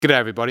G'day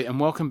everybody and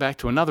welcome back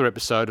to another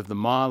episode of the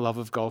My Love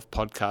of Golf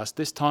podcast,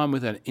 this time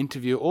with an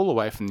interview all the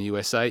way from the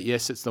USA.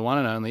 Yes, it's the one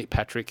and only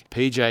Patrick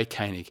PJ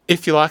KOENIG.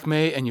 If you like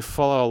me and you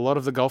follow a lot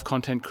of the golf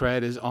content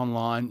creators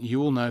online, you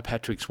will know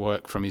Patrick's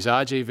work from his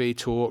RGV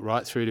Tour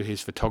right through to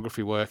his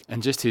photography work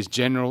and just his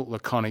general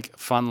laconic,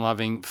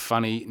 fun-loving,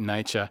 funny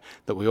nature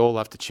that we all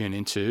love to tune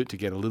into to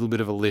get a little bit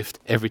of a lift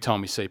every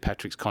time we see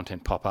Patrick's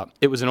content pop up.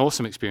 It was an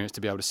awesome experience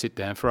to be able to sit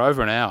down for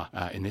over an hour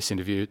in this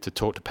interview to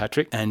talk to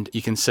Patrick, and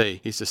you can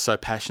see he's just so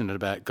passionate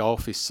about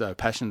golf. He's so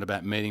passionate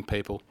about meeting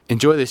people.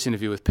 Enjoy this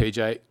interview with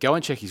PJ. Go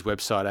and check his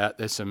website out.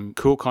 There's some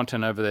cool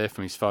content over there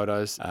from his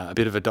photos, a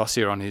bit of a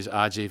dossier on his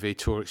RGV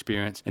Tour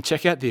experience, and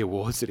check out the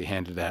awards that he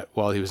handed out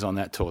while he was on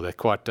that tour. They're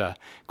quite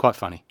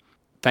funny.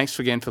 Thanks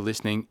again for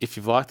listening. If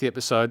you've liked the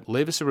episode,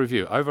 leave us a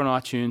review over on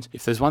iTunes.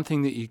 If there's one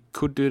thing that you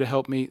could do to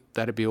help me,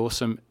 that'd be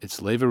awesome.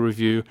 It's leave a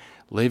review,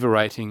 leave a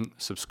rating,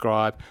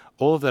 subscribe.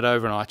 All of that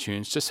over on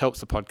iTunes just helps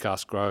the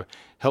podcast grow,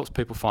 helps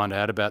people find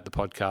out about the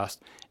podcast,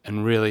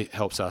 and really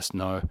helps us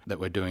know that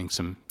we're doing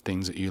some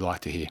things that you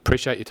like to hear.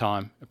 Appreciate your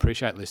time.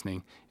 Appreciate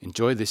listening.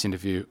 Enjoy this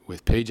interview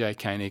with PJ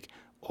KOENIG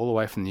all the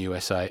way from the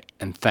USA.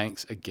 And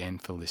thanks again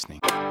for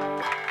listening.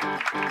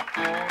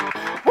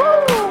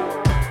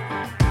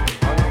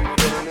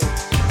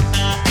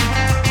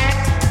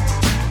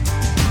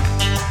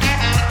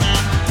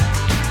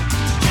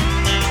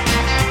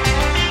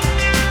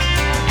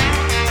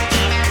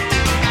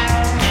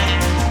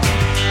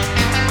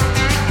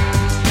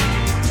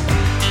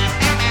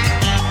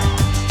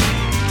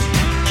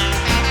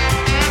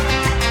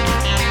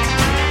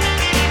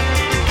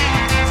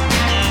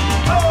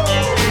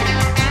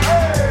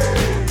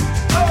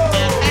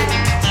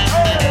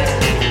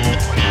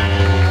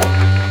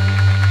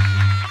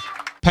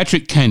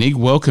 Patrick KOENIG,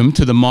 welcome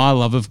to the My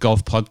Love of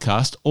Golf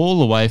podcast, all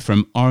the way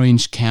from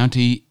Orange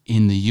County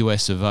in the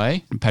US of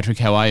A. Patrick,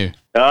 how are you?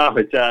 Oh,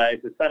 it's a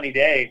sunny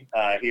day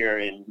here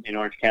in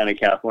Orange County,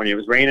 California. It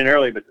was raining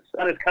early, but the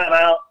sun has come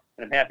out,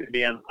 and I'm happy to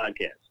be on the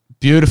podcast.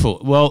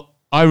 Beautiful. Well,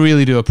 I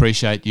really do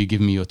appreciate you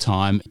giving me your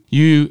time.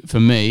 You,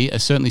 for me, are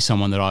certainly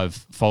someone that I've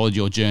followed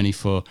your journey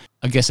for,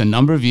 I guess, a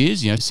number of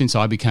years, since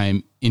I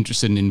became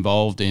interested and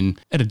involved in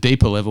at a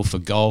deeper level for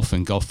golf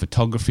and golf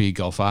photography,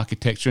 golf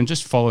architecture, and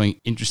just following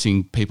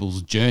interesting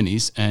people's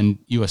journeys. And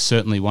you are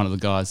certainly one of the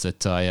guys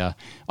that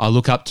I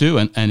look up to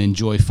and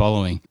enjoy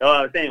following. Oh,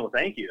 I was saying, well,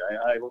 thank you.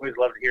 I always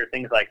love to hear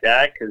things like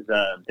that because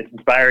it's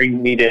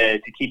inspiring me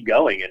to keep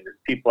going. And if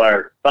people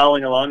are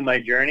following along my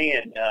journey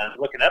and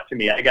looking up to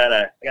me, I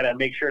gotta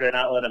make sure to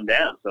not let them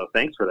down. So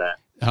thanks for that.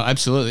 Oh,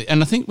 absolutely.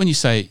 And I think when you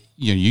say,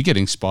 you get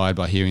inspired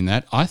by hearing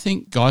that, I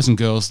think guys and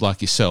girls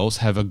like yourselves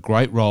have a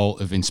great role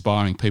of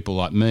inspiring people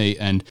like me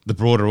and the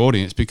broader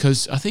audience,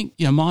 because I think,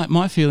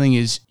 my feeling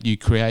is you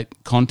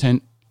create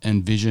content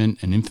and vision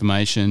and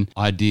information,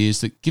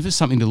 ideas that give us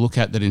something to look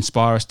at that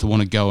inspire us to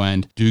want to go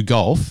and do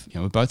golf.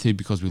 We're both here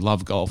because we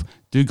love golf.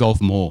 Do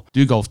golf more,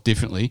 do golf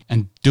differently,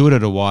 and do it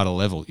at a wider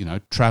level.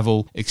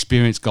 Travel,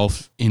 experience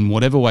golf in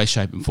whatever way,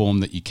 shape and form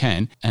that you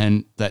can.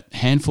 And that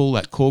handful,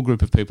 that core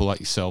group of people like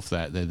yourself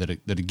that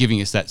are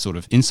giving us that sort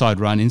of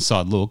inside run,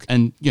 inside look.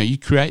 And, you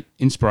create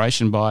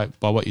inspiration by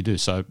what you do.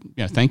 So,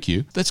 thank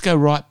you. Let's go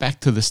right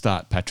back to the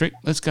start, Patrick.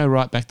 Let's go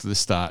right back to the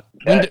start.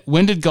 Okay.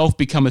 When did golf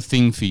become a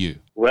thing for you?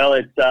 Well,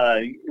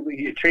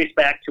 you trace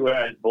back to where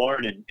I was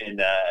born in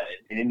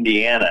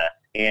Indiana.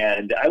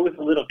 And I was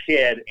a little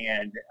kid,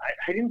 and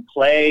I didn't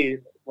play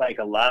like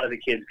a lot of the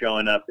kids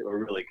growing up that were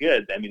really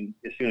good. I mean,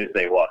 as soon as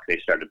they walked, they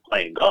started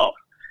playing golf.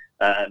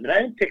 And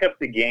I didn't pick up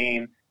the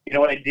game.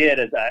 What I did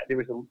is there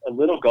was a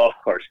little golf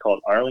course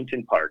called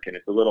Arlington Park, and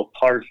it's a little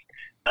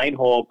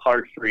 9-hole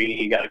par 3.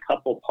 You got a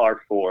couple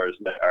par 4s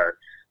that are,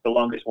 the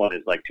longest one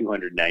is like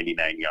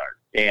 299 yards.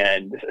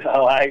 And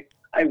so I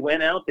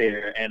went out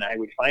there, and I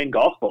would find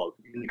golf balls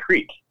in the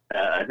creek.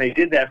 And I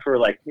did that for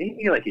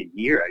maybe a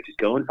year. I just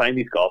go and find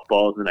these golf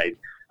balls, and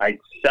I'd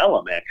sell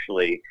them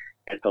actually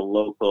at the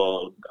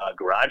local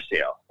garage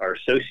sale. Our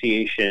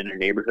association or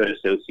neighborhood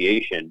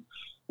association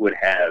would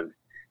have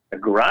a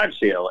garage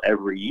sale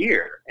every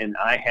year, and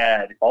I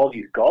had all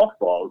these golf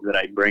balls that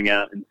I'd bring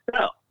out and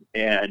sell.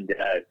 And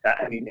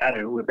I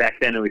don't know, back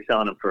then I was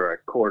selling them for a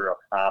quarter a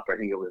pop. I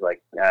think it was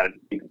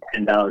even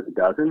 $10 a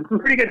dozen. Some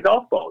pretty good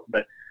golf balls,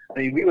 but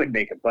we would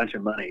make a bunch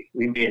of money.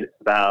 We made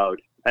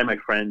I had my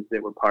friends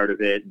that were part of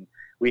it, and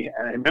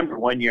I remember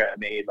one year I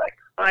made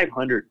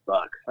 $500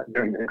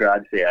 during the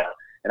garage sale,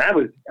 and I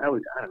was I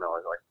don't know,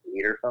 I was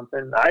 8 or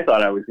something. I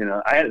thought I was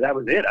that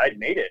was it. I'd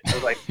made it. I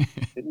was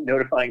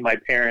notifying my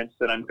parents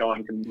that I'm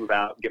going to move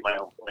out and get my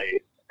own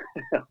place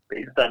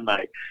based on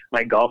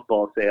my golf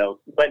ball sales.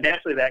 But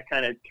naturally, that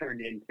kind of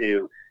turned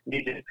into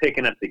me just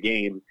picking up the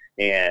game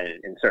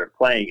and start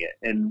playing it.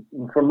 And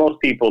for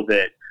most people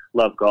that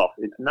love golf,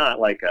 it's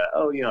not I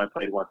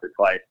played once or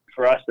twice.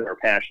 For us that are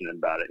passionate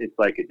about it, it's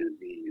like a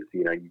disease.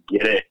 You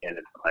get it, and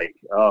it's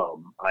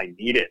I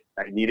need it.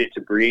 I need it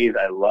to breathe.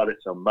 I love it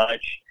so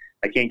much.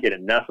 I can't get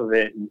enough of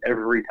it. And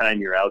every time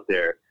you're out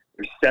there,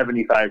 there's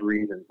 75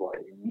 reasons why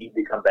you need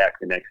to come back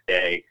the next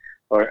day.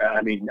 Or,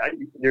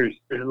 there's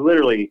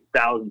literally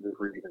thousands of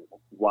reasons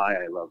why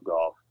I love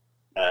golf.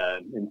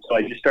 And so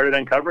I just started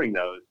uncovering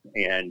those,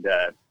 and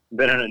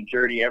been on a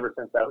journey ever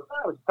since. I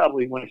was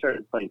probably, when I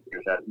started playing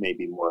tennis, I was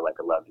maybe more like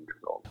 11 years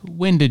old.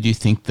 When did you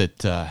think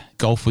that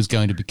golf was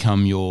going to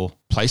become your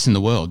place in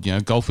the world? You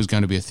know, golf was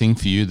going to be a thing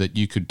for you that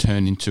you could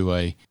turn into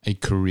a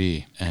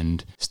career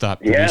and start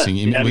producing.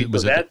 Yeah, I mean,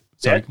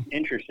 that's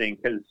interesting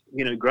because,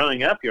 you know,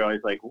 growing up, you're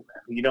always like,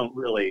 you don't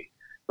really,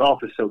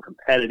 golf is so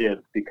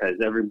competitive because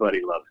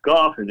everybody loves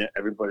golf and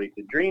everybody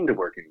could dream to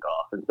work in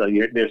golf. And so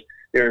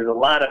there's a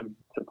lot of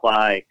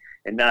supply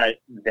and not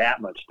that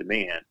much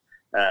demand.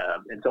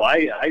 And so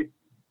I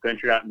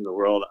ventured out into the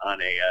world on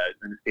a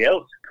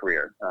sales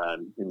career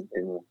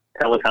in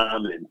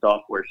telecom and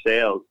software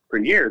sales for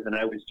years. And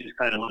I was just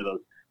kind of one of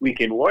those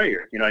weekend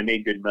warriors. You know, I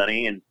made good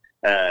money and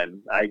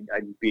I'd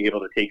be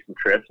able to take some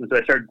trips. And so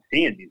I started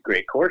seeing these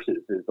great courses,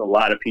 as a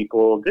lot of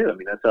people do. I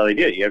mean, that's all they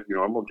do. You have your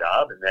normal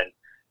job, and then,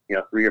 you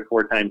know, 3 or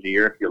 4 times a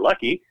year, if you're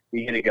lucky,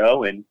 you're going to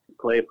go and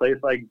play a place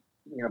like,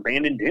 you know,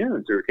 Bandon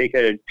Dunes, or take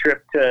a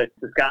trip to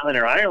Scotland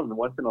or Ireland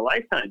once in a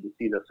lifetime to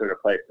see those sort of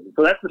places.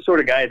 So that's the sort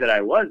of guy that I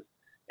was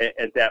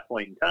at that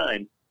point in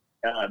time.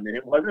 And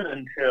it wasn't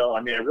until,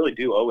 I mean, I really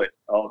do owe it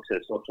all to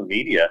social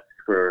media.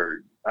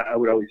 I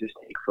would always just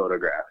take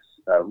photographs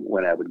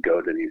when I would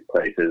go to these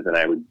places, and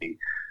I would be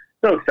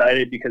so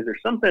excited because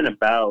there's something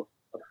about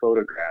a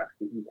photograph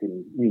that you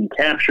can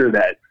capture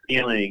that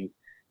feeling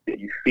that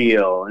you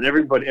feel, and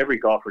every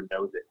golfer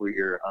knows it, where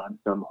you're on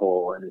some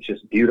hole and it's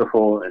just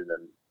beautiful, and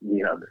then,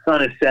 you know, the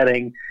sun is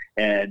setting,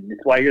 and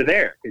it's why you're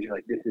there, because you're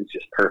like, this is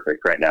just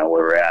perfect right now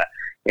where we're at.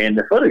 And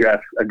the photograph,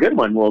 a good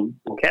one, will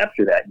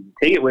capture that and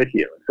take it with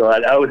you. So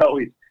I would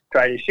always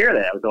try to share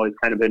that. It was always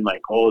kind of been my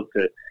goal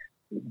to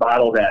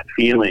bottle that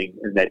feeling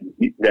and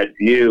that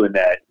view and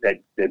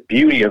that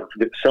beauty of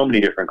so many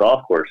different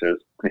golf courses.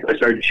 And so I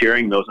started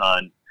sharing those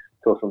on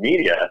social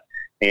media.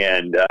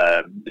 And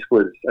this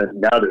was,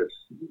 now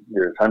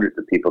there's hundreds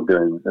of people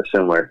doing a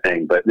similar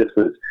thing, but this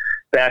was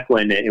back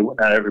when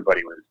not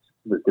everybody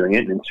was doing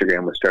it. And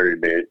Instagram was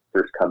started to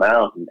first come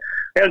out, and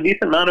I had a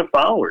decent amount of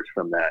followers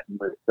from that.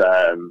 With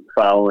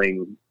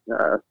following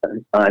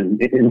on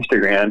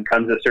Instagram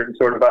comes a certain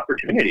sort of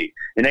opportunity.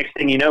 The next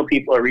thing you know,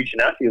 people are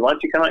reaching out to you. Why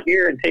don't you come out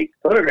here and take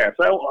photographs?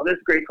 Oh, this is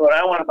a great photo.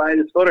 I want to buy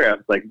this photograph.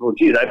 It's like, well,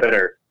 geez, I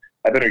better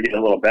get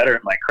a little better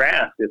at my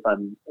craft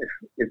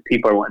if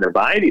people are wanting to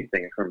buy these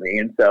things from me.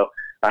 And so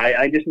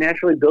I just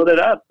naturally built it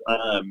up.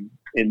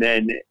 And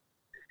then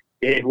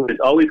it was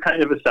always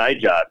kind of a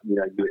side job. You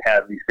know, you would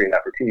have these great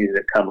opportunities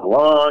that come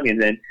along,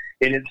 and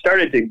it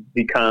started to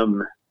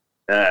become,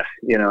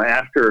 you know,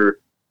 after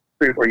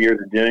 3 or 4 years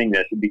of doing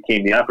this,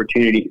 the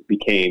opportunities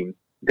became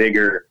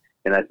bigger.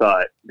 And I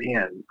thought,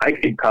 man, I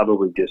could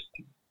probably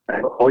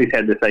I've always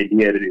had this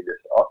idea to do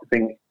this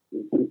thing,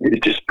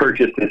 just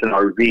purchase this an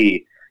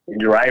RV and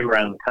drive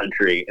around the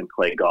country and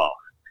play golf.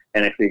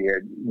 And I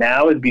figured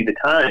now would be the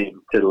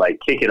time to like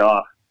kick it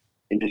off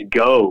and just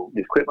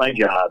quit my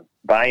job,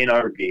 buy an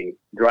RV,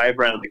 drive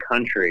around the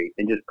country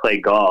and just play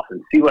golf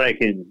and see what I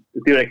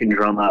can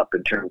drum up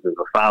in terms of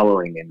a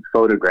following and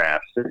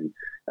photographs, and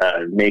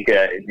make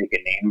a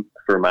name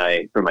for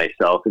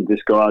myself, and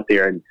just go out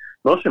there and,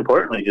 most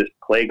importantly, just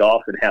play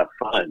golf and have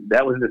fun.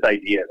 That was this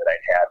idea that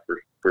I'd had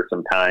for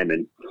some time.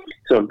 And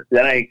so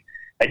then I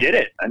did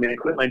it. I mean, I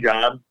quit my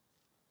job,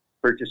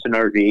 purchased an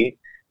RV,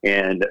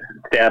 and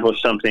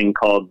established something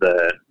called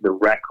the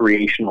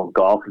Recreational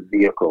Golf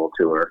Vehicle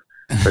Tour,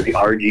 or the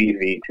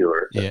RGV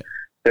Tour. Yeah.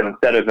 So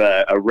instead of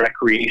a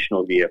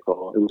recreational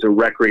vehicle, it was a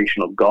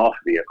recreational golf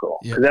vehicle.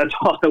 Yeah. That's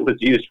all it was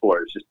used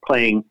for, is just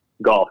playing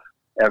golf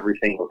every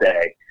single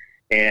day.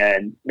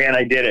 And man,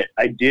 I did it.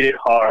 I did it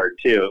hard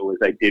too.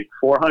 I did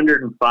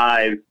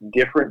 405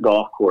 different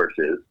golf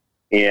courses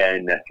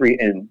in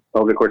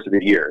over the course of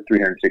a year,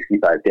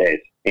 365 days.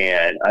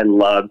 And I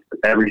loved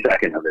every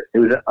second of it. It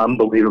was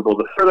unbelievable.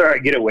 The further I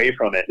get away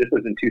from it, this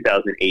was in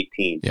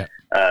 2018. Yeah.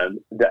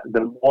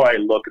 The more I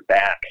look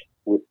back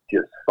with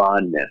just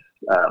fondness.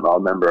 I'll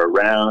remember a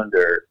round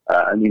or,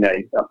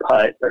 a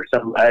putt or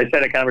something. I just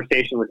had a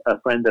conversation with a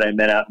friend that I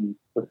met out in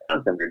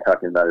Wisconsin. We were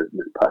talking about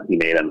this putt he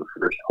made on the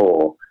first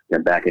hole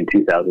back in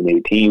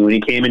 2018 when he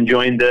came and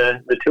joined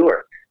the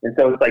tour. And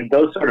so it's like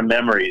those sort of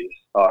memories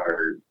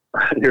are,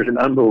 there's an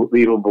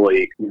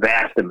unbelievably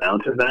vast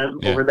amount of them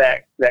over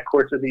that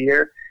course of the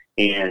year.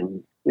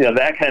 And,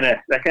 that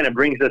kind of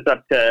brings us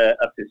up to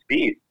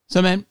speed.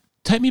 So, man,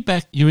 take me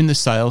back. You're in the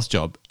sales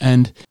job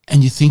and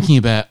you're thinking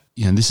about,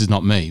 this is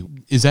not me.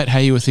 Is that how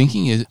you were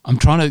thinking? I'm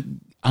trying to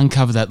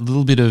uncover that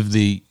little bit of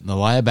the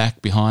layer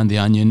back behind the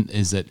onion.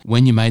 Is that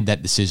when you made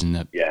that decision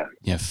that,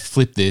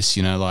 flip this,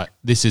 like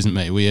this isn't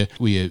me.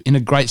 We're in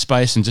a great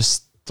space and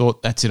just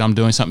thought, that's it, I'm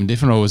doing something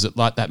different? Or was it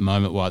like that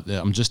moment where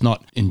I'm just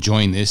not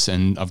enjoying this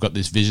and I've got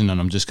this vision and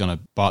I'm just going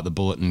to bite the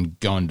bullet and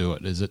go and do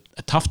it? Is it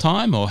a tough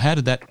time, or how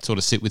did that sort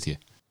of sit with you?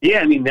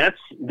 Yeah, I mean,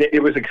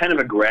 it was a kind of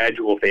a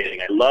gradual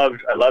fading. I love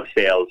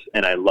sales,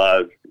 and I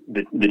love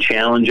the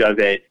challenge of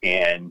it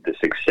and the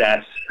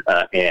success,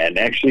 and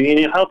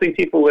actually helping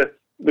people with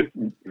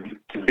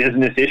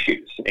business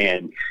issues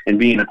and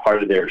being a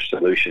part of their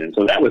solution. And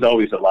so that was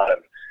always a lot of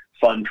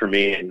fun for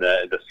me, and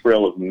the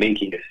thrill of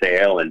making a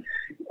sale and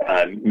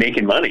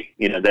making money.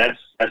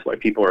 That's why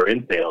people are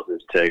in sales,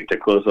 is to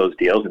close those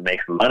deals and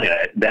make some money.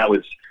 That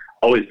was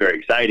always very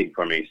exciting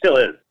for me, still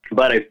is.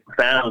 But I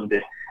found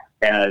that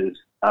as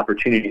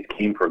opportunities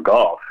came for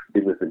golf,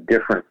 it was a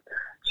different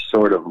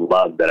sort of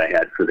love that I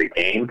had for the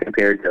game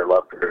compared to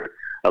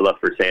a love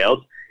for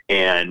sales.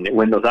 And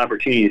when those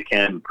opportunities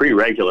came pretty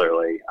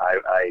regularly,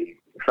 I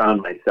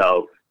found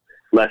myself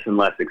less and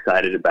less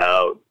excited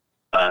about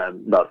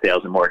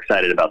sales and more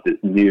excited about this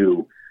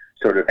new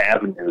sort of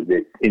avenue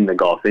that's in the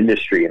golf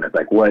industry. And it's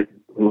like, what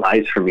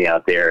lies for me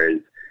out there is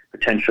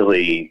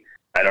potentially,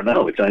 I don't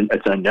know,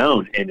 it's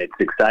unknown, and it's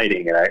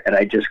exciting. And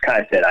I just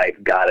kind of said,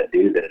 I've got to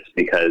do this,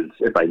 because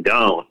if I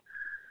don't,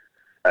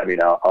 I mean,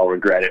 I'll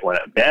regret it when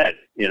I'm dead.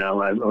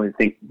 I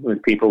think when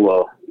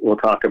people will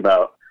talk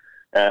about,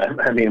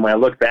 when I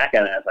look back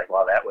at it, I was like,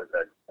 wow, that was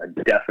a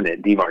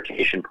definite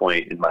demarcation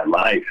point in my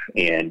life.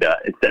 And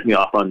it set me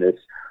off on this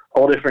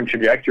whole different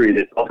trajectory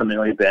that's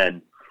ultimately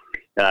been,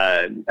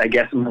 I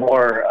guess,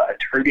 more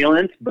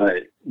turbulent,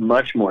 but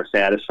much more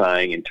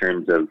satisfying in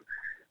terms of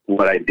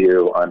what I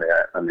do on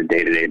a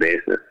day-to-day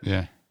basis.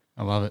 Yeah,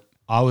 I love it.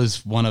 I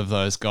was one of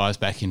those guys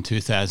back in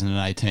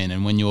 2018,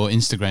 and when your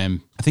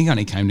Instagram, I think I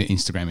only came to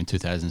Instagram in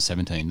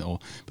 2017,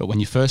 but when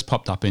you first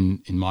popped up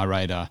in my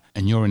radar,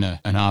 and you're in an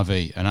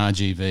RV, an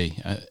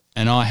RGV,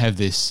 and I have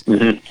this,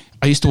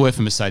 I used to work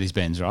for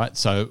Mercedes-Benz, right?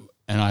 So,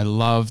 and I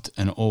loved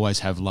and always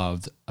have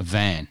loved a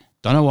van.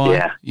 Don't know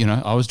why,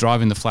 I was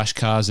driving the flash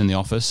cars in the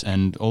office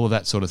and all of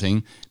that sort of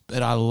thing,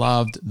 but I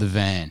loved the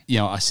van.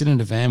 I sit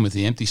in a van with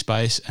the empty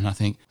space, and I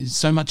think there's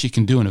so much you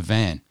can do in a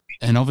van.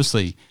 And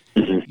obviously,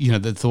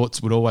 the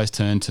thoughts would always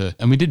turn to,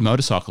 and we did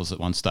motorcycles at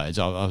one stage.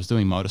 I was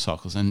doing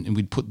motorcycles, and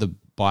we'd put the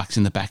bikes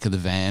in the back of the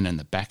van and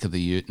the back of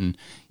the ute, and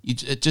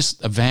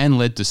a van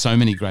led to so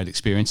many great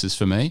experiences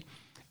for me.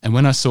 And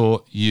when I saw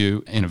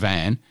you in a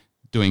van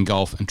doing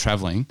golf and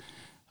traveling,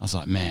 I was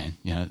like, man,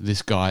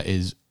 this guy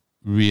is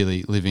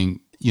really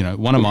living,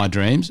 one of my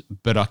dreams.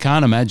 But I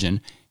can't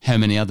imagine how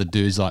many other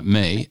dudes like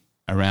me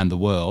around the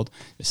world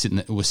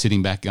were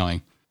sitting back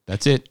going,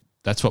 that's it.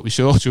 That's what we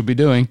should be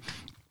doing.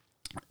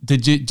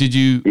 Did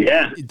you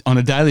on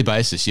a daily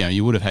basis,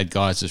 you would have had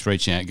guys just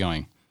reaching out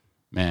going,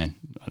 man,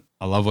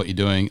 I love what you're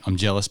doing. I'm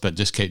jealous, but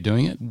just keep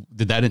doing it.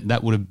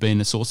 That would have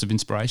been a source of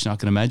inspiration, I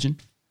can imagine.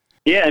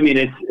 Yeah.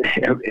 It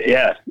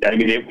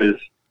was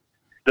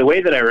the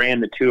way that I ran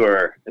the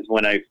tour is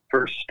when I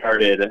first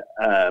started,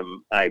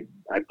 I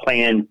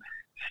planned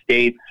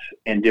states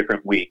and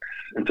different weeks.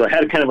 And so I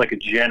had kind of like a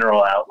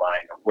general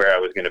outline of where I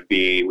was going to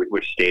be with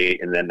which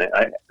state. And then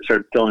I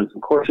started filling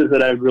some courses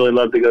that I'd really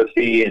love to go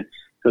see. And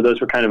so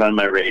those were kind of on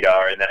my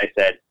radar. And then I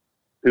said,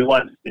 who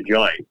wants to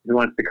join? Who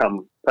wants to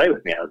come play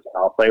with me?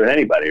 I'll play with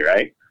anybody,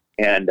 right?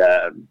 And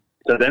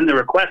so then the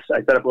requests, I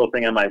set up a little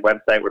thing on my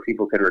website where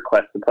people could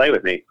request to play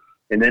with me.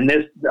 And then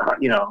the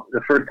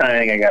first time I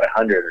think I got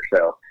 100 or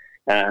so.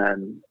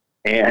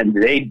 And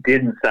they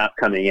didn't stop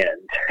coming in.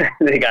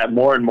 They got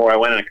more and more. I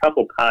went on a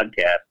couple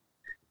podcasts.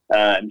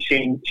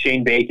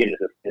 Shane Bacon is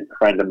a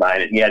friend of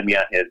mine, and he had me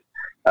on his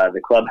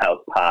the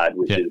Clubhouse pod,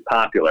 which is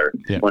popular,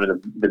 one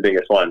of the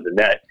biggest ones. And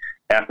that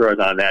after I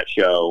was on that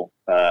show,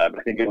 I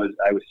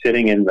was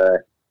sitting in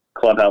the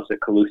clubhouse at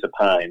Calusa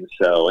Pines,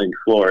 so in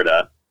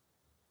Florida,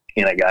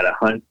 and I got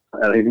I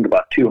think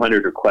about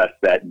 200 requests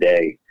that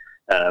day,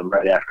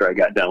 right after I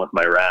got done with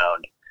my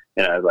round.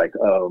 And I was like,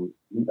 oh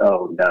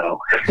no.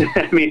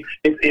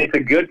 It's a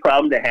good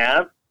problem to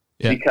have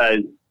because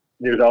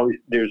there's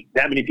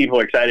that many people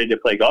are excited to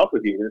play golf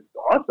with you. It's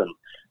awesome.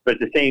 But at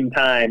the same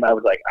time, I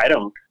was like,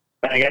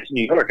 when I got to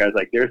New York, I was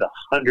like, there's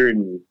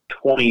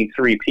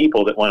 123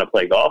 people that want to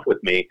play golf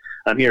with me.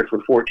 I'm here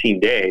for 14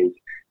 days,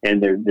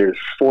 and there's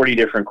 40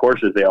 different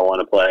courses they all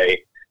want to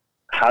play.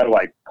 How do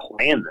I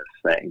plan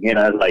this thing? And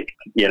I was like,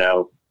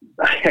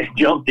 I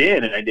jumped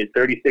in and I did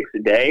 36 a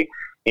day.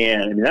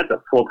 And that's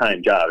a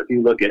full-time job. If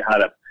you look at how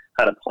to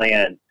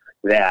plan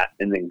that,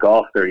 and then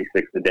golf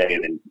 36 a day,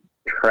 and then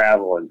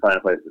travel and find a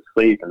place to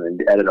sleep, and then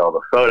edit all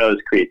the photos,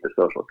 create the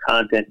social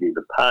content, do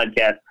the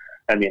podcast,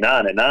 on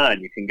and on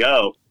you can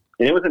go.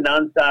 And it was a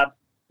nonstop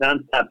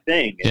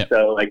thing. And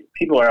so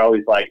people are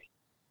always like,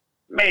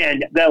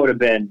 man, it would have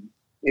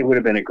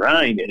been a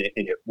grind, and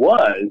it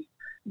was.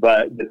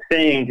 But the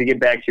thing, to get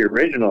back to your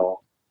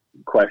original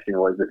question,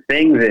 was the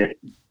thing that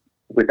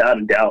without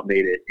a doubt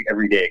made it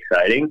every day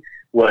exciting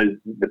was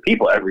the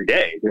people every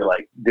day. They're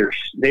like,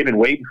 they've been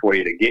waiting for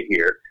you to get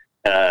here.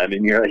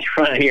 And you're like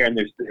front here, and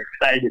they're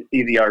excited to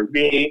see the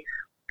RV,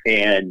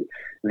 and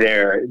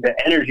the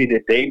energy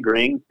that they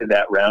bring to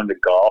that round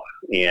of golf,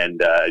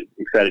 and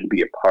excited to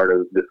be a part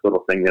of this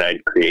little thing that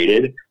I'd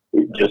created.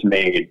 It just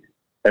made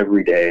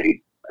every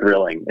day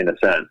thrilling in a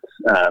sense,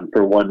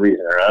 for one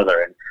reason or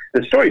another. And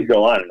the stories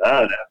go on and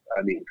on.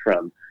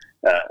 From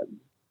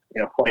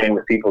playing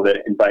with people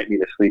that invite me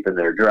to sleep in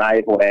their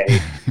driveway,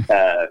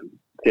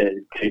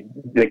 to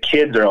the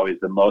kids are always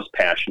the most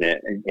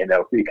passionate,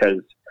 because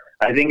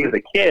I think as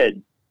a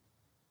kid,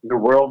 the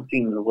world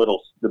seems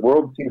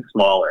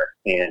smaller,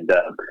 and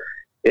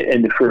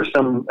and for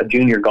a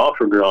junior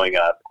golfer growing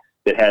up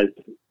that has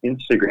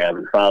Instagram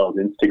and follows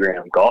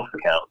Instagram golf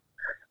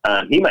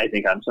accounts, he might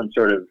think I'm some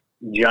sort of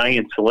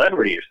giant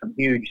celebrity or some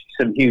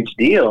huge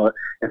deal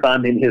if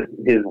I'm in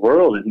his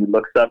world and he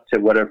looks up to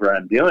whatever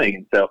I'm doing.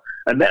 And so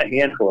I met a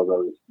handful of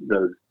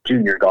those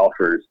junior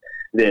golfers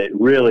that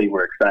really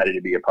were excited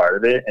to be a part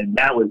of it, and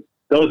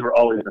those were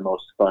always the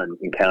most fun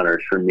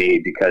encounters for me,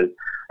 because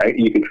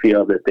you could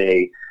feel that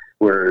they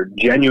were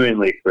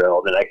genuinely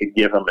thrilled, and I could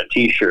give them a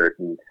T-shirt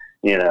and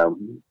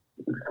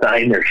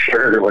sign their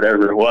shirt or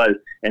whatever it was,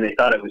 and they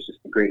thought it was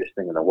just the greatest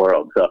thing in the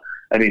world. So,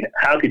 I mean,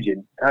 how could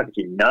you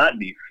not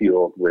be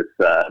fueled with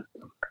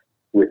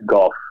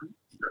golf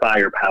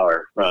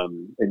firepower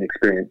from an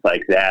experience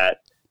like that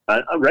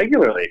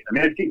regularly? I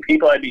mean, I'd see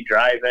people, I'd be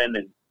driving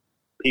and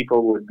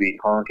people would be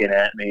honking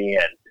at me,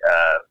 and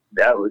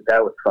that was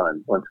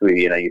fun. Once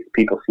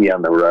people see you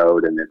on the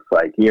road, and it's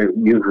like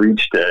you've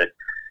reached a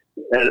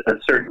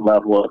certain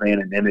level of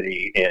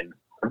anonymity, and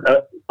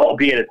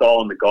albeit it's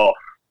all in the golf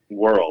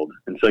world,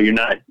 and so you're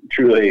not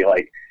truly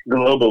like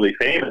globally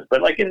famous,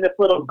 but like in this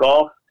little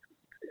golf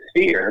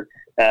sphere,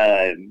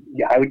 I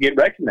would get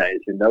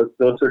recognized, and those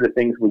sort of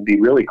things would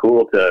be really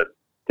cool to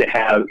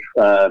have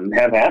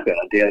happen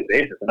on a daily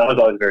basis. And I was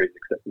always very,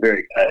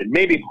 very excited,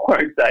 maybe more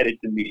excited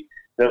to meet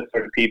those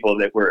sort of people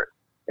that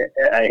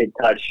I had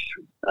touched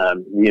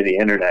via the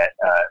internet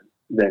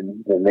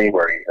than they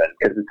were, even,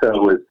 because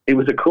it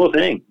was a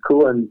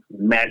cool and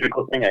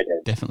magical thing I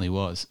did. Definitely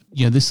was.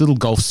 This little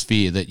golf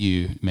sphere that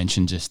you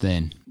mentioned just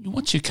then,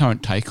 what's your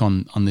current take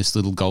on this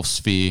little golf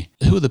sphere?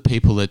 Who are the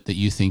people that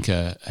you think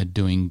are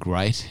doing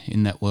great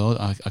in that world?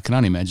 I can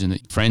only imagine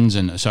that friends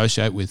and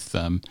associate with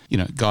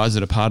guys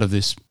that are part of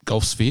this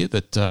golf sphere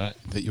that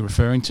you're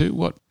referring to.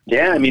 What?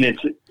 Yeah, I mean,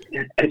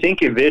 I think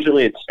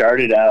visually it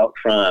started out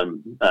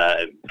from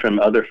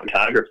other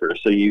photographers.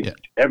 So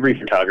every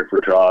photographer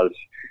draws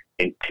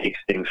and takes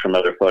things from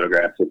other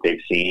photographs that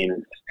they've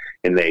seen,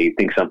 and they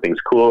think something's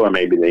cool, or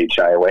maybe they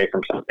shy away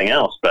from something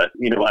else. But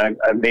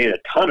I've made a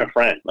ton of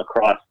friends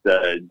across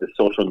the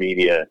social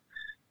media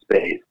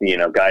space.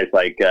 Guys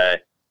like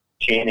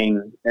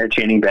Channing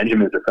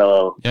Benjamin is a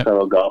fellow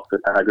golf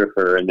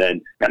photographer, and then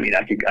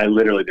I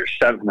literally, there's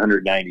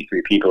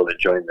 793 people that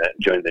join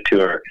the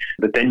tour.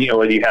 But then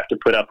you have to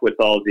put up with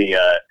all the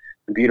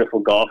beautiful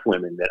golf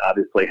women that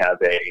obviously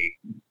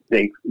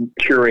they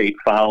curate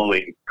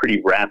following pretty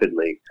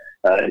rapidly,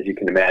 as you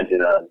can imagine,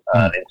 on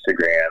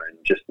Instagram and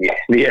just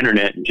the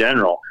internet in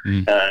general.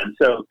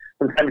 So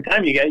from time to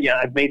time,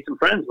 I've made some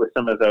friends with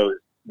some of those,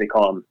 they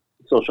call them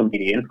social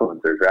media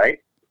influencers, right?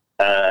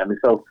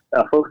 So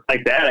folks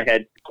like that, I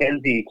had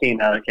Kenzie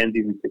came out.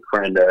 Kenzie's a good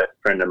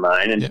friend of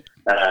mine,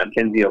 and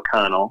Kenzie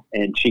O'Connell,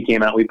 and she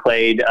came out. We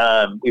played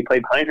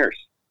Pinehurst,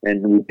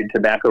 and we did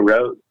Tobacco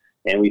Road,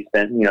 and we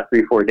spent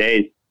 3-4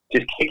 days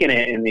just kicking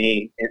it in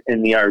the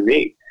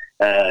RV.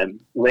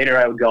 Later,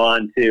 I would go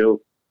on to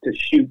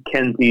shoot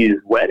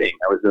Kenzie's wedding.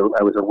 I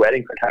was a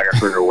wedding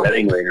photographer at a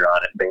wedding later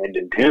on at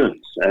Bandon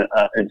Tunes,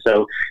 and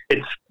so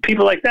it's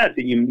people like that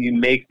you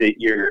make that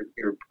you're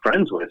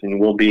friends with, and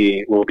will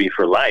be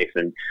for life.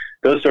 And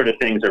those sort of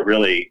things are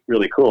really,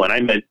 really cool. And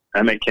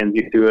I met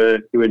Kenzie through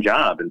a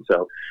job, and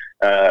so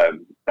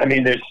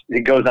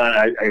it goes on.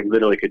 I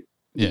literally could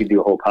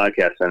do a whole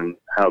podcast on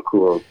how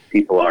cool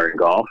people are in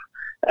golf.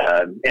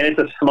 And it's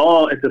a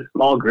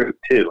small group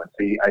too, and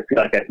so I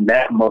feel like I've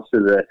met most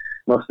of the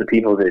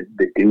people that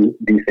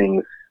do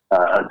things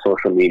on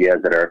social media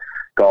that are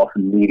golf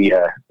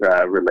media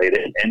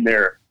related, and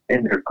they're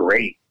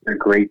great. They're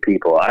great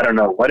people. I don't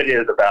know what it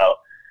is about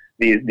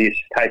these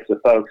types of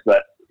folks,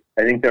 but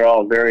I think they're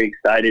all very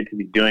excited to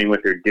be doing what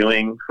they're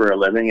doing for a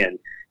living. And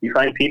you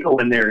find people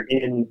when they're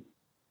in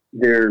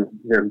their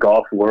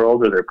golf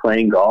world or they're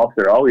playing golf,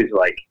 they're always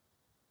like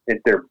at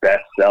their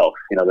best self.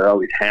 They're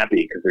always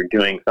happy because they're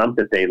doing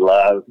something they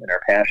love and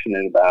are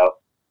passionate about.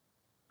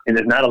 And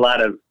there's not a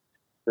lot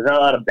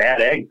of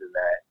bad eggs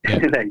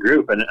in that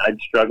group. And I'd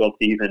struggle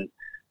to even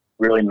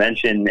really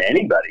mention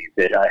anybody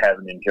that I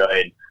haven't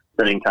enjoyed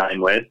spending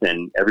time with.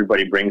 And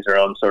everybody brings their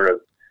own sort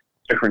of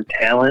different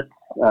talent.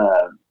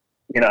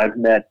 I've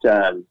met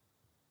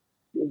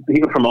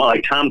people from all,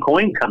 like Tom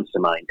Coyne comes to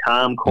mind.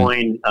 Tom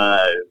Coyne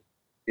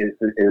is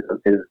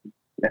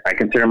I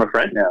consider him a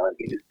friend now. And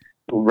he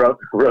wrote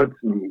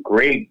some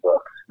great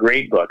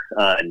books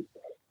on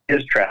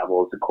his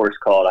travels, a course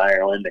called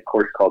Ireland, a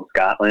course called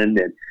Scotland,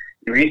 and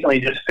he recently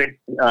just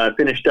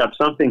finished up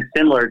something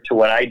similar to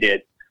what I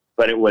did,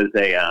 but it was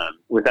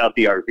without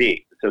the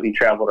RV. So he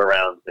traveled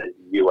around the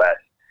U.S.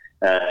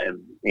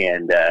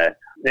 And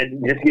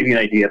just to give you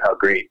an idea of how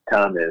great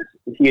Tom is,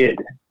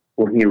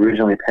 when he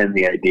originally penned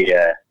the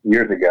idea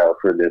years ago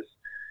for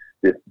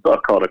this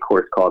book called A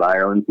Course Called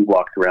Ireland, he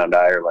walked around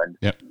Ireland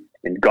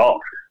and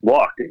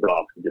walked and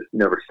just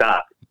never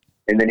stopped.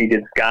 And then he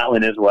did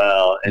Scotland as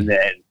well. And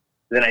then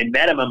I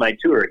met him on my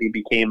tour. He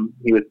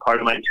was part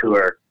of my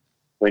tour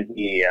when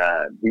he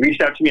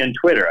reached out to me on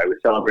Twitter. I was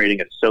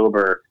celebrating a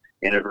sober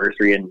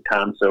anniversary, and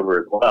Tom's sober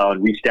as well,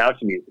 and reached out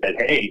to me and said,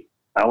 "Hey,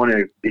 I want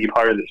to be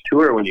part of this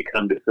tour when you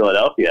come to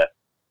Philadelphia."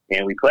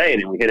 and we played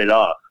and we hit it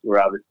off.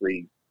 We're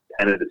obviously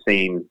kind of the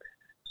same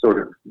sort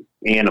of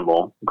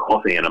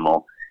golf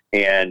animal.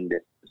 And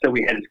so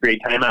we had this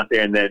great time out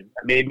there. And then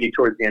maybe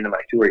towards the end of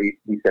my tour, he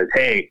says,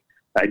 "Hey,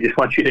 I just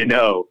want you to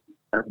know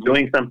I'm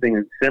doing something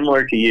that's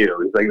similar to you." It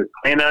was like, it was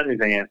planned out in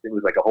advance. It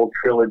was like a whole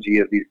trilogy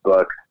of these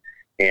books.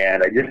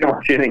 And I just don't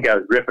want you to think I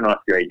was ripping off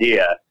your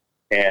idea.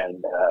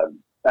 And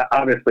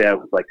obviously I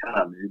was like,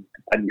 "Tom,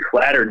 I'd be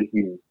flattered if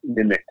you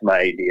mimicked my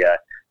idea."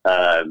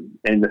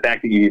 And the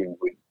fact that you even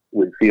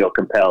would feel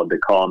compelled to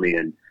call me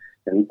and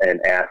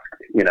ask,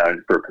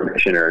 for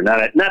permission, or not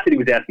that he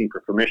was asking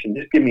for permission,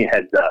 just give me a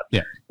heads up.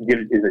 Yeah.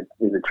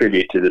 Is a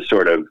tribute to the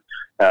sort of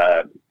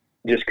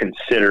just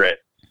considerateness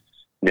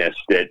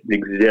that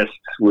exists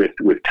with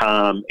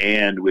Tom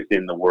and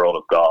within the world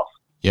of golf.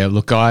 Yeah,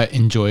 look, I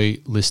enjoy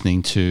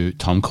listening to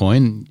Tom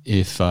Coyne.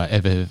 If I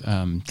ever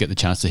get the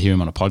chance to hear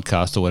him on a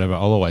podcast or whatever,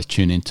 I'll always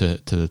tune into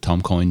the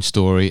Tom Coyne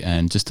story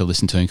and just to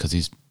listen to him, because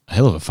he's a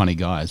hell of a funny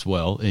guy as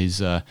well. His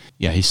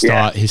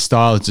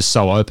style is just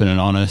so open and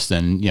honest,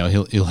 and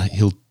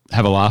he'll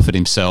have a laugh at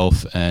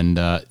himself, and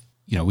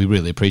we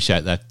really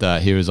appreciate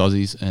that here as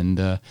Aussies.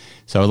 And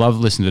so I love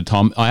listening to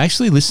Tom. I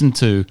actually listened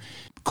to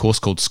a course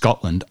called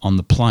Scotland on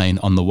the plane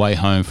on the way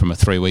home from a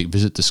 3-week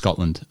visit to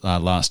Scotland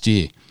last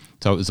year.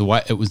 So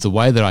it was the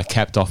way that I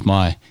capped off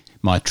my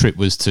trip,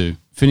 was to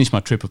finish my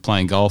trip of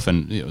playing golf,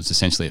 and it was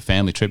essentially a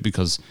family trip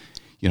because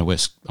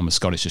I'm a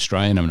Scottish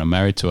Australian and I'm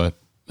married to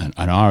an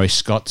Irish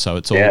Scot, so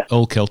it's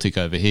all Celtic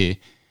over here.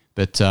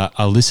 But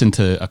I listened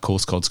to a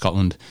course called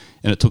Scotland,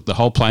 and it took the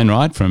whole plane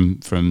ride from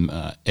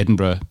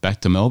Edinburgh back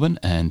to Melbourne,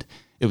 and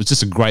it was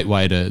just a great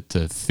way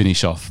to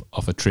finish off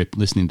a trip,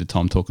 listening to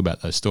Tom talk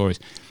about those stories.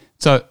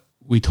 So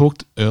we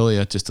talked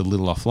earlier just a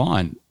little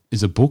offline.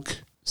 Is a book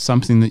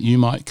something that you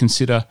might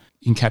consider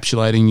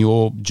encapsulating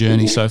your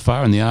journey so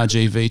far in the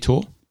RGV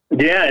Tour?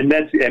 Yeah, and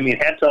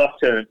hats off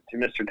to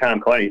Mr.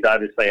 Tom Coyne. He's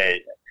obviously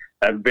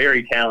a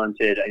very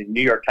talented,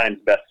 New York Times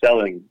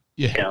best-selling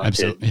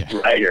talented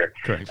writer.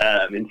 Correct.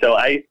 And so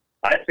I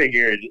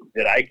figured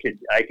that I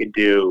could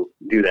do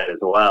that as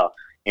well.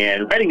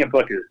 And writing a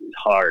book is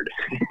hard.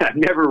 I've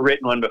never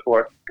written one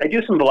before. I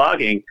do some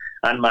blogging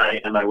on my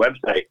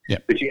website,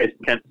 but you guys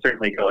can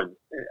certainly go, and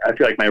I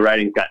feel like my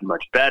writing's gotten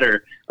much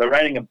better. But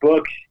writing a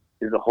book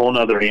is a whole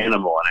other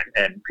animal,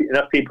 and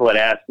enough people had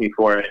asked me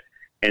for it,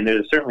 and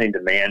there's certainly a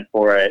demand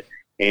for it.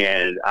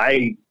 And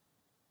I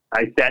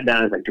sat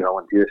down and was like, do I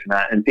want to do this or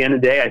not? And at the end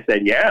of the day, I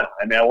said, yeah.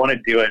 I want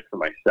to do it for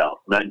myself.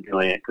 I'm not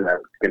doing it because I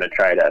was going to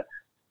try to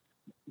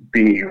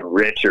be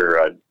rich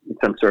or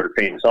some sort of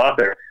famous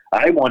author.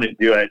 I want to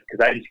do it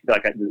because I just feel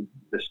like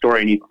the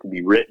story needs to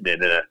be written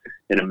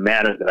in a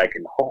manner that I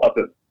can hold up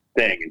a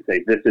thing and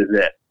say, this is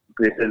it.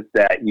 This is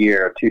that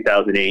year of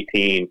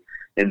 2018,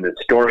 and the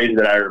stories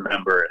that I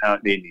remember and how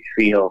it made me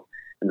feel,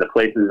 and the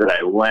places that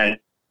I went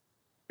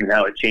and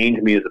how it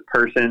changed me as a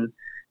person.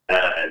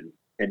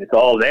 And it's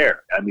all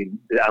there.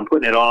 I'm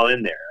putting it all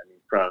in there.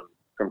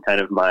 From kind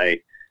of my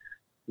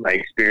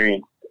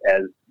experience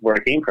as where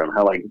I came from,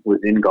 how I was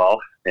in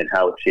golf and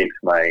how it shapes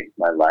my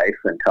life,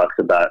 and talks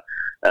about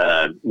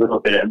a little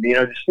bit of,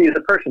 just me as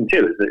a person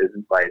too, is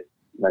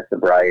my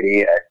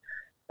sobriety.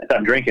 I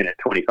stopped drinking at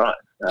 25.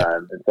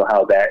 And so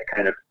how that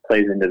kind of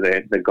plays into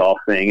the golf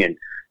thing. And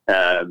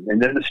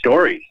then the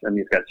stories.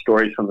 It's got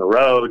stories from the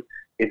road.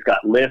 It's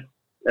got lifts.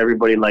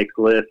 Everybody likes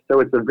lifts. So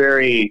it's a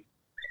very,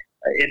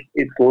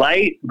 it's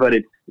light, but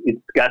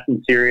it's got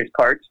some serious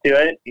parts to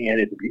it, and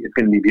it's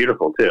going to be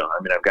beautiful too.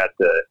 I've got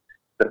the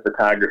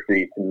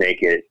photography to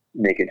make it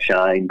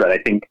shine, but I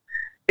think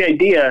the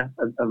idea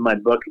of my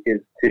book is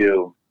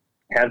to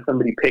have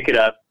somebody pick it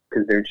up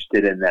because they're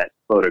interested in that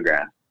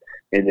photograph,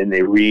 and then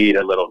they read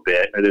a little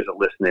bit, or there's a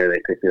list there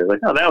they pick. They're like,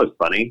 oh, that was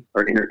funny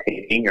or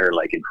entertaining or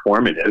like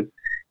informative,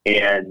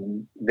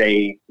 and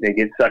they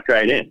get sucked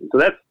right in. So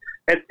that's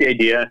the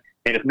idea.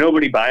 And if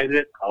nobody buys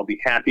it, I'll be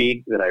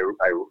happy that I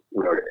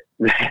wrote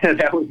it.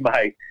 That was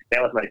my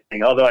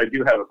thing. Although I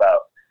do have about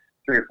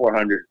 300 or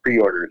 400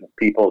 pre-orders of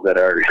people that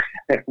are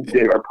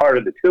part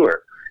of the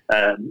tour.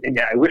 And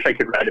yeah, I wish I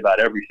could write about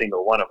every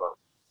single one of them,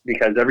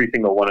 because every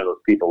single one of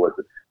those people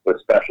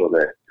was special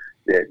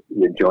that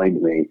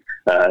joined me.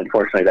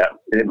 Unfortunately, that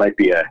it might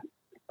be a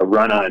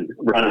run-on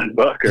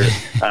book, or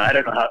I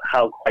don't know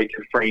how quite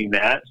to frame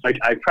that. So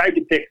I tried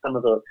to pick some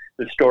of the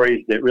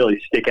stories that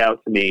really stick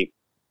out to me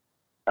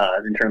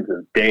in terms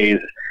of days,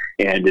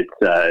 and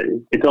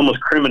it's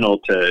almost criminal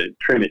to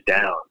trim it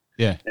down.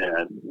 Yeah.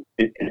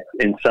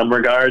 In some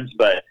regards,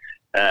 but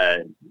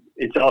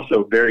it's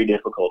also very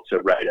difficult to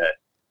write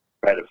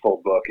a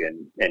full book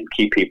and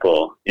keep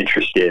people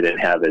interested and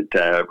have it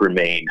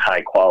remain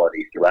high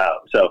quality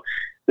throughout. So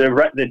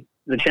the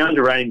challenge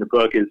of writing the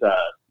book is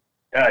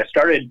I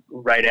started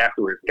right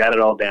afterwards, got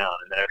it all down,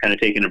 and then I've kind of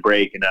taken a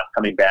break, and now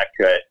coming back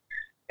to it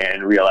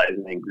and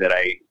realizing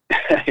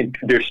that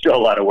there's still a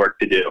lot of work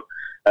to do.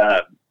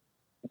 But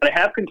I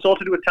have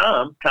consulted with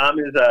Tom. Tom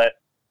is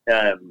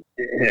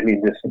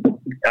just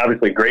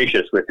obviously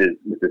gracious with his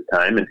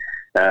time, and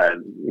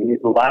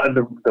a lot of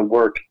the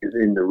work is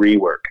in the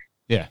rework.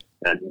 Yeah.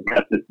 And he's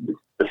got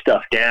the the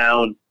stuff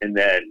down and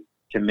then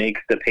to make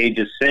the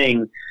pages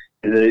sing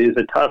is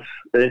a tough,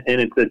 and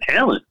it's a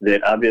talent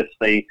that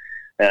obviously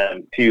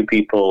few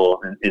people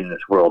in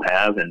this world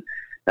have, and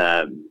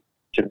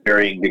to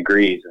varying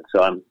degrees. And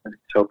so I'm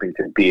hoping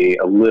to be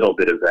a little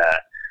bit of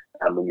that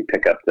when you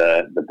pick up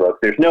the book.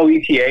 There's no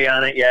ETA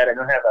on it yet. I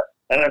don't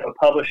have a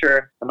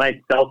publisher. I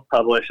might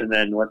self-publish, and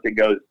then once it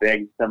goes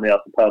big, somebody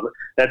else will publish.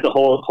 That's a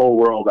whole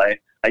world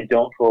I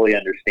don't fully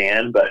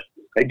understand, but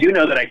I do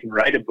know that I can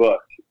write a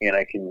book, and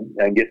I can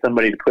get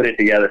somebody to put it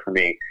together for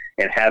me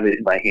and have it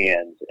in my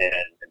hands and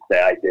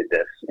say, I did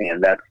this.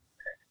 And that's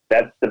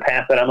the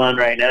path that I'm on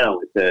right now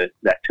with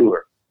that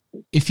tour.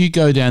 If you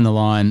go down the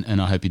line,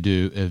 and I hope you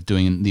do, of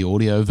doing the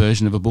audio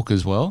version of a book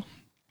as well,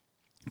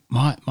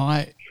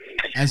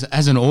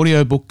 as an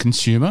audiobook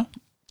consumer,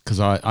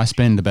 because I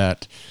spend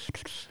about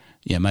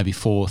maybe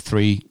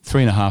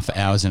 3.5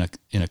 hours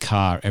in a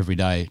car every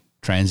day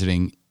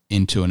transiting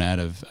into and out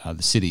of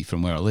the city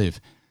from where I live.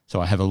 So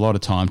I have a lot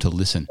of time to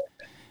listen,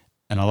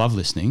 and I love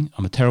listening.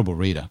 I'm a terrible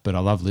reader, but I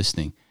love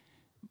listening.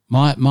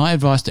 My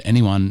advice to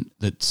anyone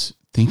that's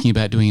thinking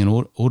about doing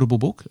an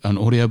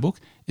audio book,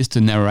 is to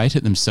narrate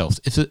it themselves.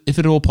 If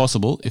at all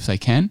possible, if they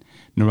can,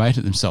 narrate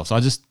it themselves. I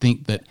just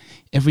think that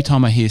every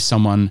time I hear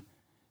someone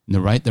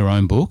narrate their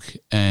own book,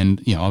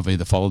 and I've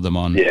either followed them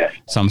on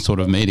some sort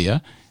of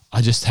media,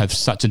 I just have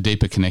such a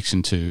deeper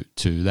connection to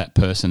that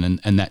person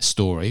and that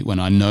story when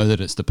I know that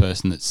it's the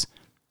person that's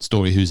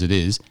story whose it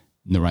is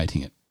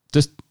narrating it.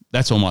 Just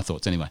that's all my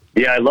thoughts anyway.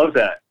 Yeah, I love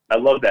that.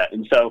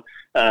 And so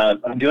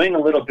I'm doing a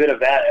little bit of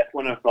that. That's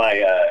one of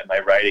my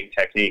writing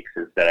techniques,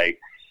 is that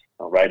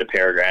I'll write a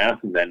paragraph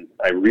and then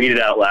I read it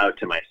out loud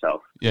to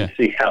myself and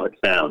see how it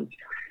sounds.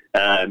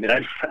 And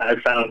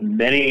I've found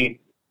many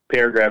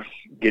paragraphs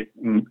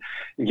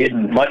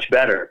getting much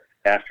better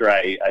after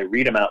I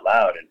read them out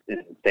loud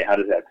and say, how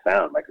does that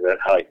sound? Like, is that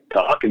how I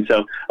talk? And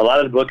so a lot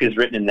of the book is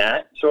written in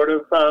that sort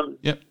of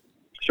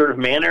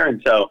manner.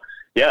 And so,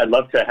 I'd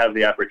love to have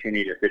the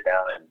opportunity to sit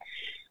down and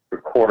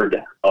record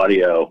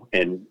audio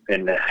and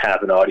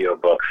have an audio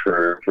book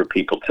for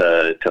people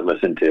to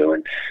listen to.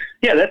 And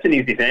that's an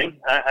easy thing.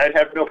 I'd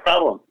have no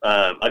problem.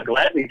 I'd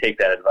gladly take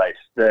that advice.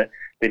 The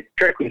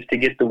trick was to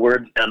get the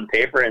words down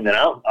paper, and then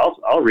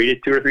I'll read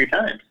it 2 or 3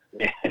 times.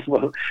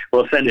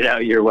 We'll send it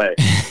out your way.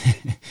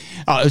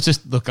 I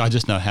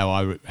just know how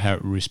I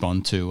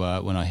respond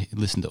to when I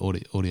listen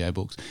to audio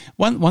books.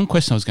 One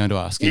question I was going to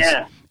ask is,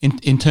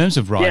 in terms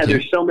of writing.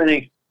 There's so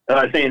many.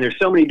 I was saying there's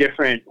so many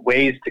different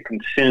ways to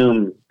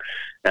consume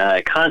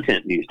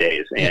content these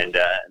days, and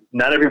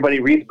not everybody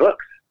reads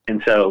books,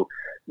 and so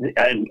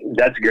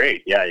that's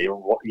great. Yeah,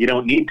 you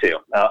don't need to.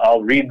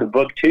 I'll read the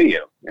book to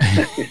you,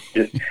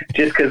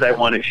 just because I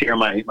want to share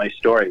my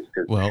stories.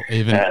 Well,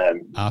 even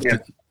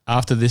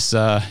after this,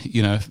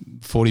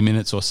 40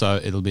 minutes or so,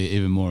 it'll be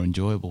even more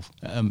enjoyable.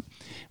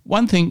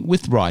 One thing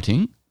with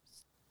writing,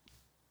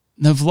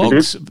 the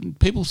vlogs,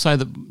 people say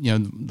that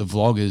the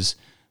vlog is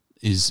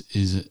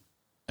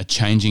a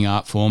changing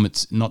art form.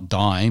 It's not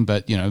dying,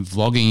 but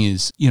vlogging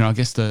is, I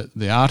guess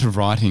the art of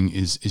writing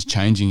is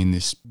changing in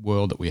this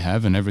world that we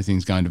have, and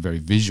everything's going to very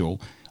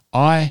visual.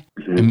 I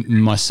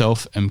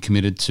myself am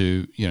committed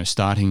to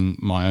starting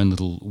my own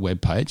little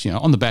web page,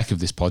 on the back of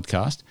this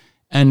podcast,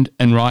 and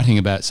writing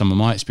about some of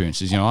my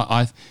experiences.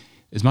 I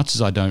as much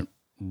as I don't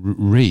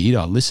read,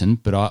 I listen,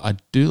 but I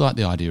do like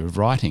the idea of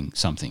writing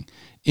something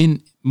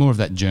in more of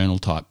that journal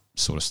type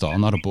sort of style,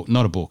 not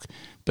a book.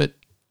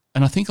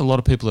 And I think a lot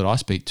of people that I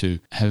speak to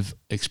have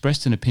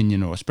expressed an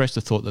opinion or expressed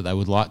a thought that they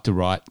would like to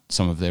write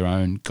some of their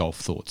own golf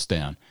thoughts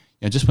down.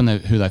 Just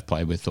who they've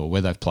played with or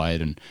where they've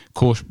played, and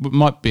it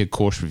might be a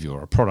course review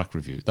or a product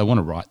review. They want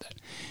to write that.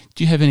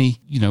 Do you have any,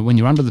 when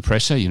you're under the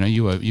pressure,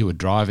 you were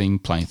driving,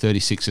 playing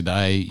 36 a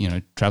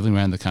day, traveling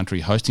around the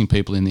country, hosting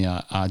people in the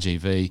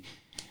RGV,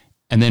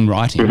 and then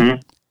writing,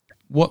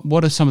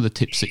 what are some of the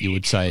tips that you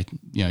would say,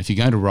 if you're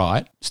going to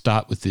write,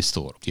 start with this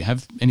thought? Do you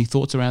have any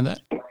thoughts around that?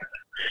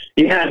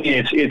 Yeah, I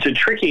mean, it's a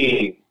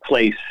tricky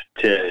place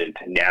to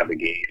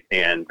navigate,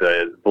 and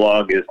the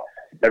blog is,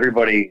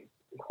 everybody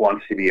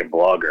wants to be a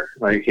blogger.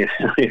 Like, it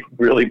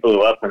really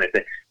blew up when I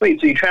said, wait,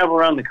 so you travel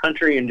around the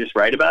country and just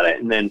write about it,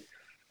 and then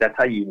that's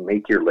how you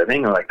make your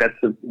living? Or like,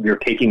 you're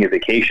taking a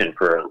vacation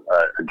for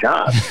a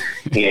job.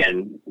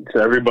 And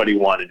so everybody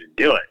wanted to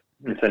do it.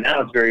 And so now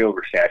it's very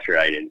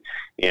oversaturated.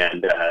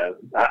 And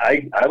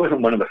I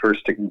wasn't one of the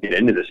first to get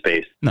into the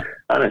space,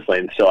 honestly.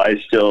 And so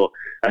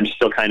I'm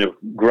still kind of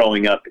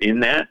growing up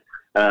in that.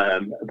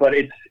 But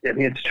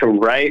it's to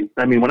write.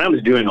 I mean, when I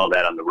was doing all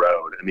that on the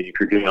road, if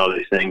you're doing all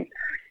these things,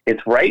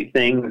 it's write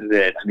things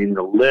that,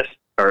 the list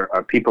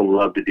are people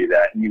love to do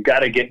that. And you've got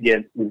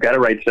to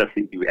write stuff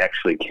that you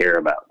actually care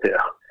about too.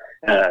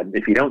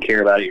 If you don't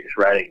care about it, you're just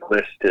writing a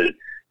list to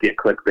get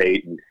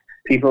clickbait, and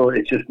people,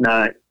 it's just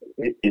not.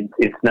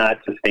 It's not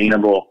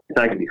sustainable. It's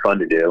not going to be fun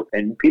to do,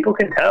 and people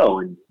can tell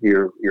when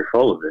you're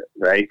full of it,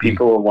 right?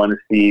 People want to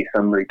see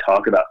somebody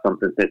talk about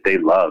something that they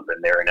love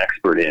and they're an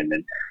expert in,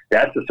 and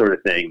that's the sort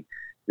of thing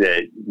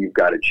that you've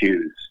got to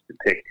choose to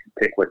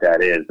pick what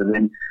that is,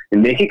 and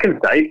make it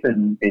concise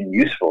and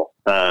useful,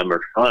 or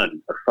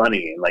fun or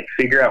funny, and like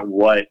figure out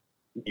what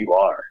you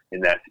are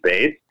in that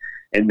space,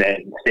 and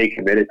then stay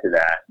committed to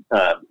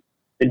that,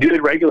 and do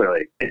it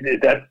regularly.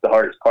 That's the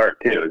hardest part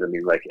too. I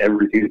mean, like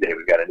every Tuesday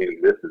we've got a new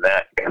this and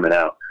that coming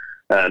out.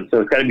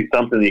 So it's got to be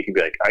something that you can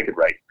be like, I could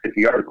write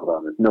 50 articles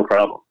on this, no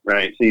problem,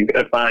 right? So you've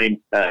got to find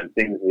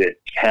things that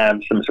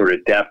have some sort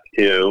of depth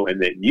to,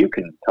 and that you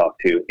can talk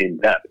to in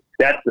depth.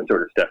 That's the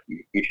sort of stuff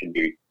you should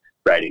be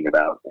writing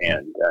about.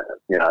 And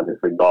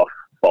obviously golf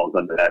falls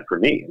under that for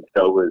me. And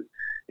so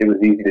it was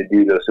easy to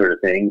do those sort of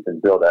things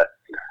and build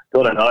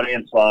an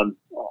audience on.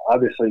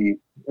 Obviously,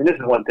 and this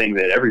is one thing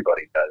that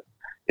everybody does,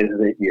 is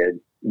that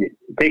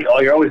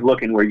you're always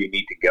looking where you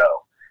need to go.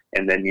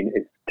 And then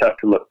it's tough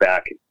to look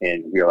back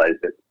and realize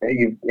that, hey,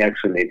 you've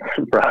actually made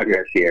some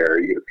progress here. Or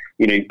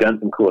you've done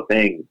some cool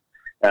things,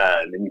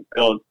 and you've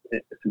built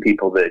some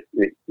people that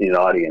in an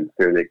audience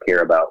or that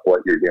care about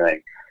what you're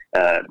doing.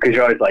 Because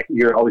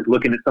you're always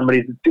looking at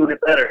somebody that's doing it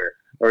better,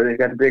 or they've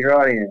got a bigger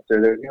audience,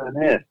 or they're doing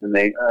this, and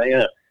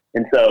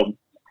and so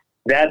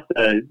that's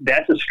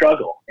a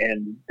struggle.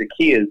 And the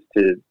key is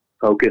to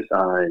focus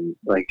on,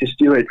 like, just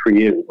do it for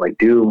you. Like,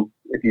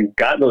 if you've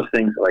got those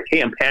things, like,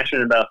 hey, I'm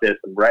passionate about this,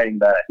 I'm writing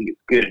about it, I think it's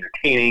good,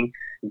 entertaining,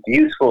 it's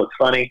useful, it's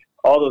funny,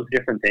 all those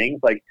different things,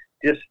 like,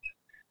 just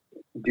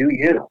do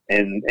you,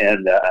 and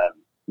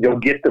you'll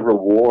get the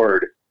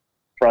reward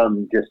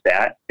from just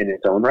that in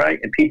its own right,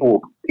 and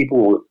people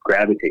will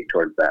gravitate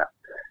towards that.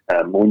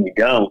 When you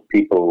don't,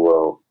 people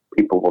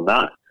will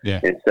not.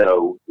 Yeah. And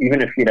so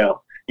even if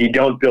you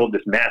don't build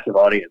this massive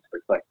audience,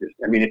 it's like this.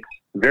 I mean, it's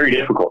very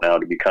difficult now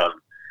to become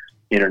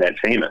internet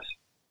famous.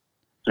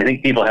 I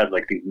think people have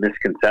like these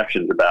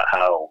misconceptions about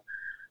how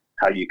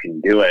you can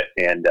do it,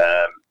 and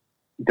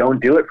don't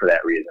do it for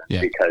that reason,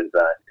 because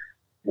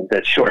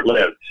that's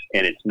short-lived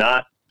and it's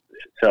not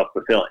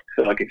self-fulfilling.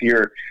 So like if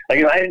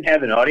I didn't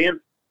have an audience,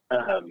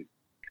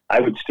 I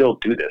would still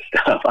do this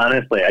stuff.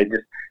 Honestly,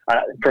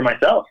 for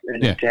myself,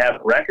 and to have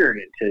a record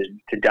and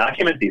to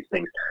document these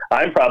things.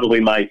 I'm probably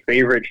my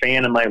favorite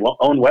fan of my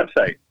own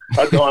website.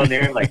 I'll go on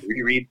there and like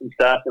reread some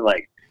stuff and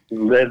like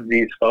live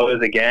these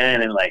photos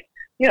again, and like,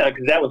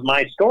 because that was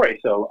my story,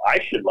 so I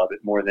should love it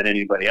more than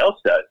anybody else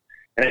does,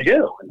 and I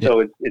do. And so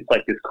it's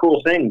like this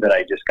cool thing that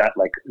I just got,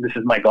 like, this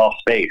is my golf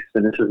space,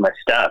 and this is my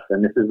stuff,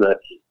 and this is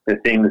the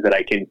things that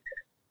I can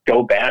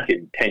go back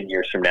in 10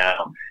 years from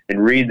now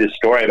and read this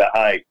story about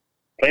how I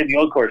played the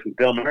old course with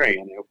Bill Murray,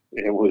 and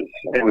it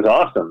was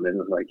awesome. And it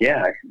was like,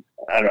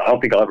 I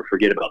don't think I'll ever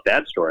forget about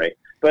that story.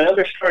 But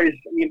other stories,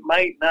 it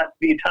might not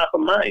be top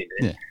of mind.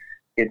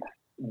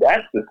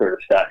 That's the sort of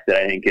stuff that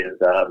I think is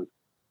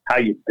how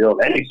you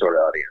build any sort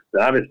of audience.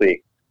 And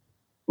obviously,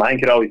 mine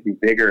could always be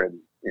bigger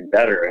and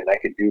better, and I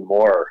could do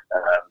more.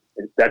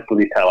 That's at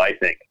least how I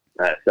think.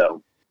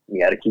 So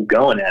you got to keep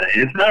going at it.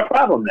 And it's not a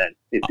problem then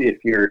if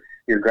you're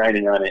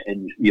grinding on it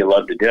and you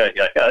love to do it.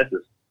 You're like, oh,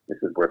 this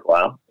is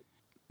worthwhile.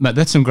 Matt,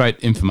 that's some great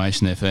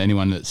information there for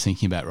anyone that's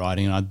thinking about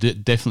writing. And I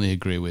definitely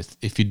agree with,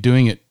 if you're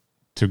doing it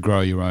to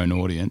grow your own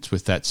audience,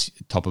 with that's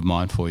top of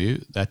mind for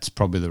you, that's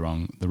probably the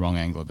wrong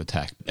angle of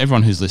attack.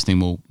 Everyone who's listening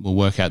will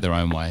work out their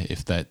own way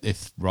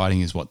if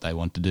writing is what they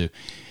want to do.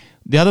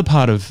 The other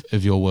part of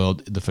your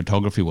world, the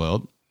photography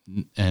world,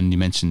 and you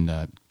mentioned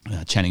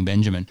Channing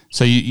Benjamin.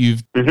 So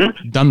you've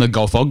done the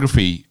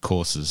golfography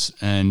courses,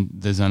 and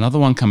there's another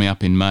one coming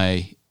up in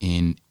May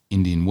in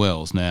Indian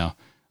Wells. Now,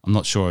 I'm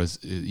not sure,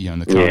 in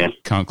the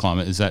current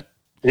climate, is that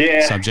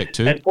subject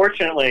to?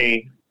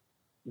 Unfortunately,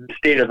 the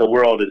state of the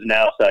world is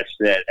now such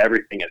that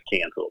everything is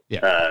canceled.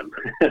 Yeah.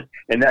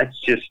 And that's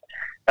just,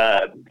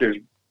 there's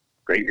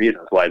great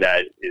reasons why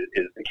that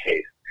is the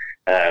case,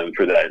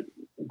 for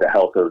the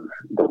health of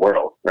the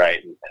world,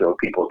 right? And so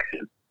people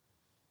can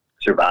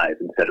survive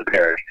instead of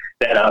perish.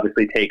 That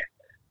obviously takes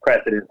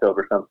precedence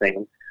over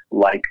something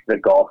like the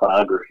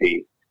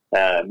golfography.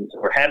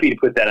 So we're happy to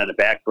put that on the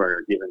back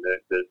burner given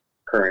the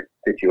current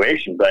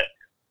situation, but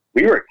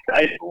we were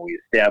excited when we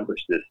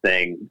established this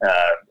thing.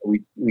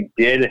 We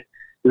did, it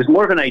was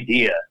more of an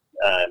idea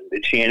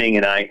that Channing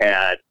and I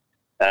had,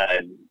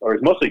 or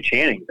it was mostly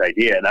Channing's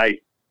idea, and I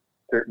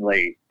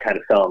certainly kind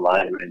of fell in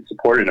line and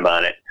supported him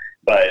on it,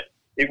 but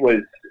it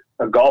was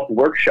a golf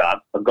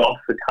workshop, a golf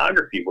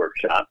photography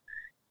workshop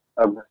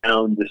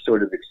around this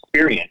sort of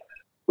experience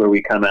where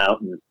we come out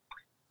and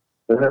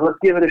let's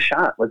give it a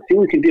shot. Let's see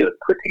what we can do.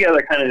 Put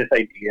together kind of this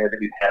idea that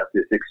we have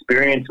this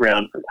experience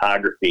around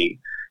photography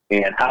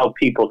and how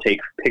people take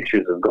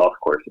pictures of golf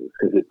courses,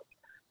 because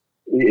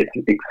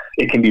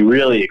it can be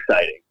really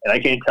exciting. And I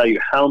can't tell you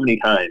how many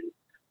times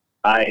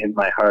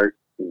my heart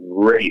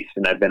raced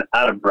and I've been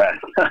out of breath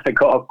on a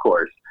golf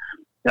course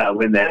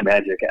when that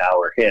magic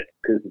hour hits,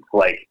 because it's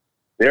like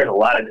there's a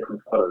lot of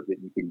different photos that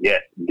you can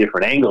get,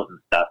 different angles and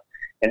stuff.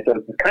 And so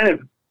it's the kind of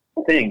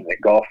thing that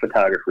golf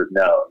photographers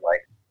know. Like,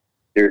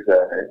 it's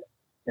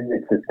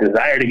this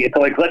desire to get to,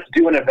 like, let's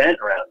do an event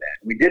around that.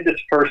 We did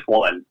this first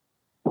one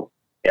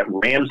at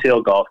Rams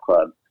Hill Golf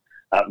Club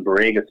out in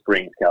Borrega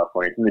Springs,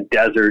 California. It's in the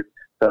desert,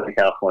 Southern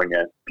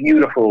California.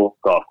 Beautiful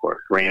golf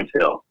course, Rams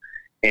Hill.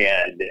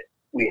 And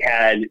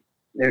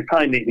there's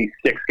probably maybe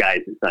 6 guys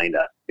that signed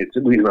up.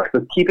 We were like,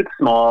 let's keep it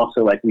small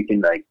so like we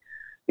can like,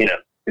 you know,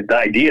 the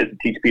idea is to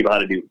teach people how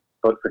to do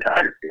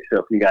photography. So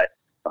if we got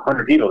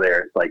 100 people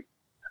there, it's like,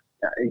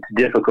 it's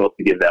difficult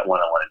to give that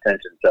one-on-one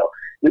attention. So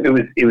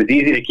it was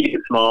easy to keep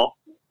it small.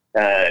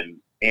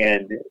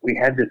 And we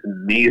had this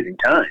amazing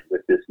time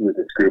with this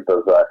group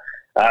of,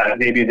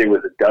 maybe there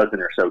was a dozen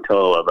or so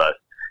total of us.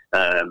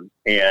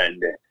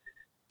 And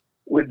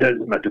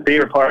the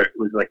favorite part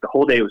was like the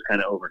whole day was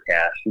kind of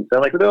overcast. And so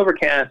like with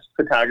overcast,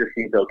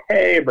 photography is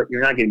okay, but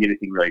you're not going to get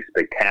anything really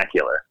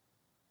spectacular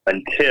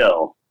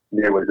until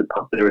there was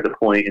a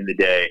point in the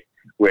day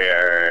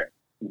where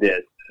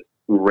this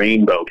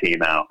rainbow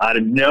came out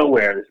of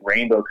nowhere. This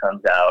rainbow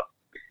comes out,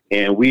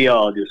 and we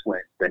all just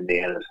went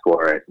bananas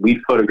for it.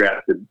 We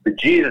photographed the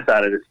Jesus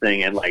out of this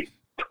thing in like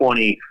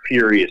 20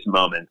 furious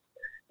moments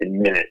and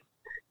minutes.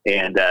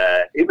 And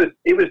it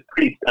was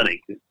pretty stunning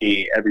to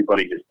see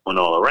everybody just going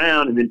all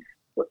around. And then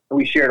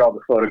we shared all the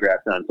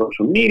photographs on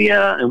social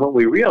media. And what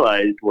we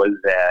realized was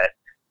that,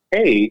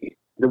 hey,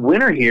 the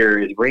winner here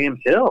is Rams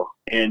Hill.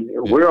 And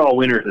we're all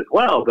winners as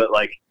well. But,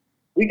 like,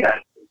 we got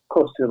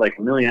close to, like,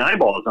 1 million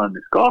eyeballs on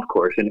this golf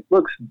course. And it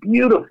looks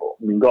beautiful.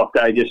 I mean, Golf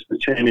Digest was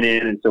chiming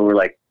in. And so we're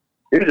like,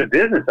 there's a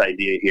business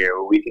idea here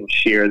where we can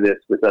share this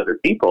with other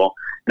people.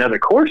 And other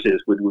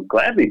courses would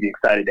gladly be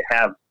excited to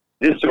have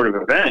this sort of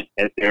event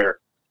at their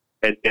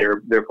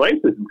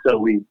places. And so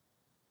we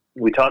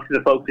talked to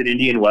the folks at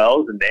Indian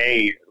Wells, and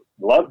they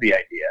loved the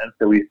idea. And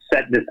so we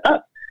set this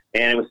up,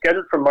 and it was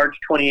scheduled for March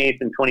 28th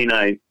and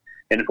 29th.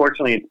 And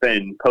unfortunately, it's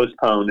been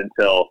postponed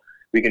until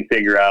we can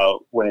figure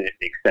out when it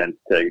makes sense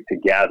to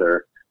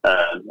gather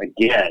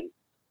again.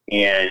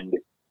 And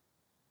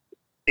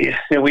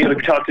we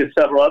talked to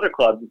several other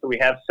clubs, and so we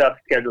have stuff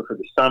scheduled for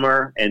the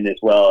summer and as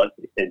well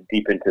as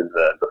deep into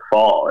the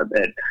fall.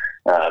 And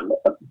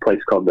a place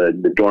called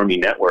the Dormy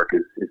Network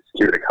is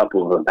secured a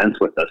couple of events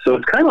with us. So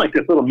it's kind of like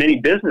this little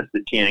mini business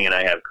that Channing and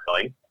I have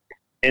going,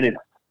 and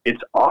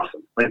it's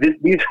awesome. Like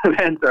these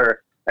events are,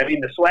 I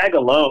mean, the swag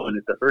alone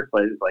at the first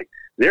place is like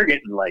they're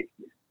getting like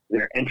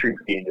their entry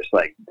fee and just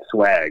like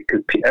swag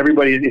because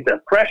everybody. It's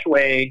a fresh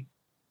way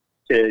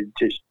to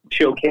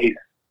showcase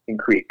and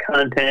create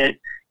content.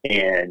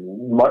 And,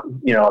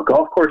 you know,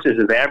 golf courses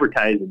have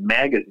advertised in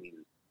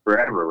magazines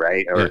forever,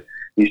 right? Or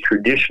these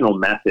traditional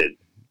methods.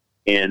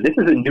 And this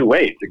is a new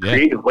way. It's a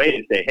creative way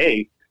to say,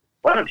 hey,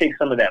 why don't take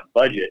some of that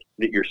budget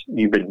that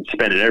you've been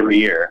spending every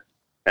year,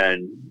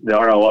 and the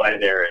ROI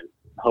there is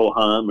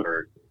ho-hum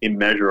or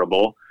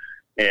immeasurable,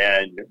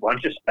 and why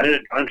don't you spend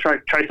it on try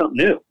something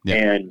new?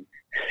 Yeah. And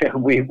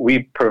we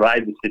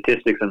provide the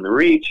statistics and the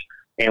reach,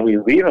 and we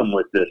leave them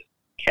with this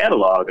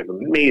catalog of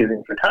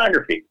amazing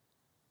photography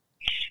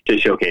to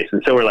showcase.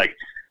 And so we're like,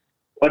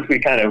 once we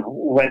kind of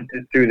went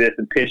through this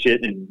and pitched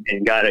it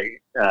and got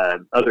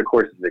other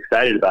courses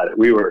excited about it,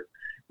 we were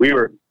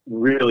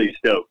really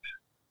stoked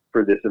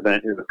for this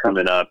event that was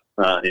coming up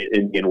in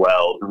Indian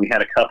Wells. And we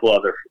had a couple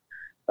other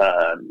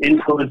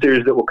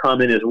influencers that will come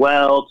in as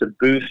well to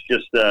boost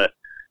just the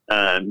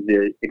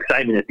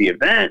excitement at the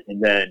event.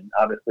 And then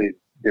obviously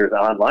there's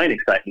online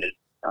excitement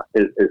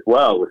as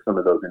well with some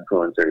of those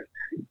influencers.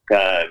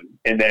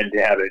 And then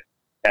to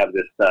have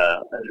this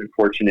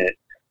unfortunate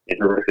and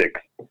horrific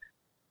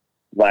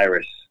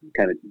virus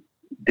kind of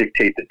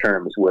dictate the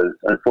terms was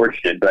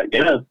unfortunate, but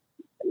you know,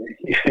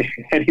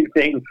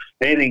 anything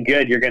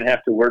good you're going to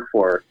have to work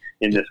for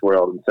in this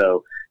world. And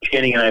so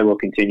Channing and I will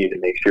continue to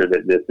make sure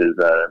that this is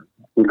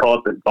we call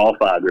it the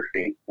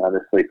golfography,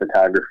 obviously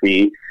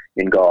photography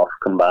and golf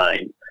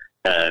combined,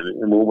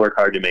 and we'll work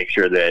hard to make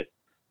sure that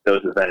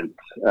those events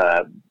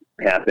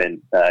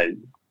happen.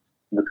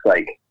 Looks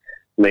like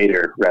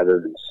later rather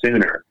than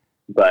sooner,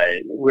 but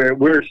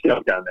we're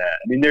stoked on that.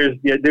 I mean,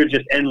 there's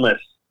just endless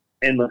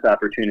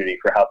opportunity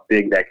for how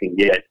big that can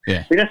get.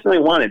 Yeah. We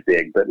necessarily want it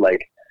big, but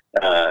like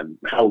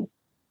how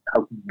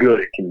good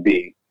it can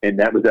be, and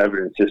that was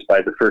evidenced just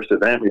by the first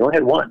event. We only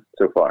had one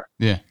so far.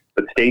 Yeah,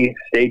 but stay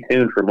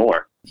tuned for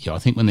more. Yeah, I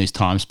think when these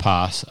times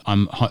pass,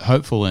 I'm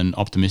hopeful and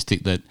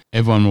optimistic that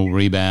everyone will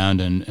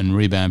rebound and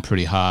rebound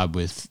pretty hard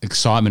with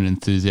excitement and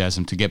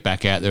enthusiasm to get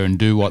back out there and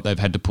do what they've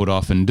had to put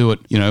off and do it,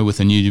 you know, with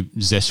a new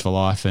zest for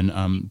life. And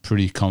I'm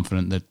pretty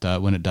confident that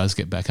when it does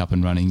get back up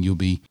and running, you'll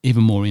be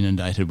even more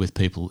inundated with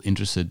people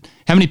interested.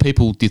 How many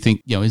people do you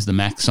think, you know, is the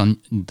max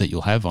that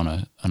you'll have on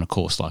a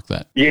course like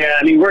that? Yeah,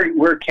 I mean,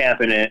 we're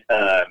capping it,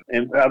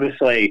 and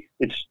obviously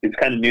it's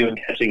kind of new and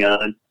catching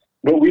on.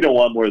 But we don't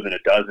want more than a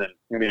dozen.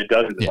 I mean, a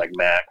dozen is like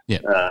max. Yeah.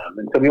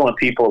 And so we want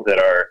people that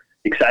are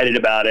excited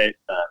about it,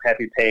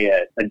 happy to pay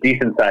a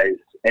decent-sized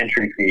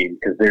entry fee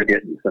because they're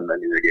getting some. I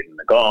mean, they're getting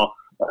the golf,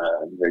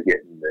 they're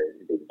getting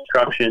the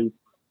instruction,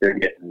 they're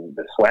getting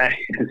the swag.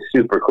 It's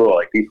super cool.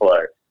 Like, people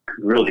are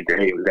really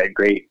great. We've got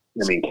great.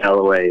 I mean,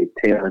 Callaway,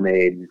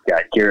 TaylorMade. We've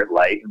got Garrett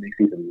Light, who makes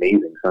these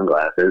amazing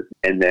sunglasses,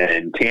 and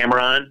then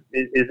Tamron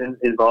is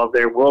involved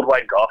there.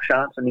 Worldwide Golf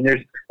Shops. I mean,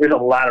 there's a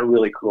lot of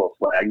really cool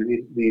swag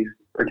these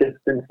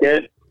participants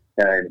get,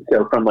 And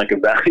so from like a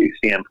value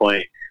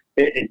standpoint,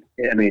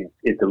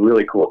 it's a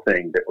really cool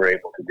thing that we're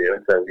able to do.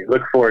 And so we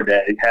look forward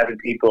to having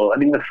people. I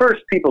mean, the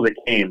first people that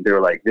came, they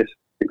were like, "This is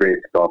the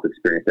greatest golf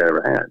experience I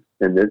ever had,"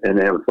 and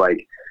it was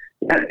like,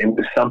 yeah, it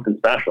was something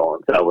special.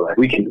 And so we're like,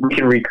 we can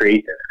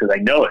recreate this because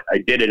I know it. I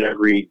did it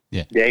every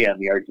day on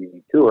the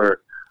RGV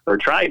Tour, or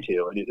tried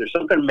to. And there's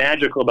something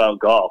magical about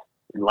golf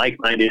and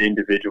like-minded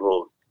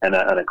individuals and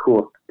a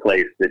cool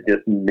place that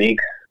just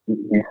makes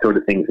these sort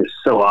of things just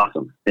so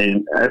awesome.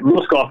 And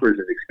most golfers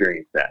have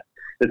experienced that.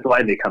 That's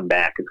why they come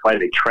back. It's why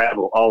they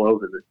travel all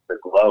over the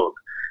globe.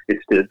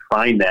 It's to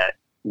find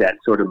that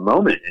sort of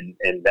moment,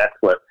 and that's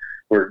what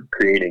we're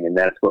creating, and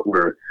that's what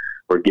we're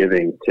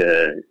giving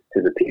to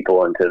the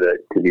people and to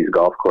these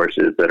golf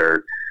courses that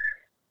are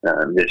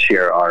that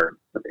share our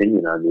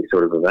opinion on these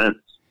sort of events.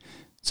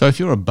 So, if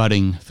you're a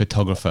budding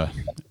photographer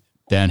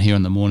down here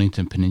on the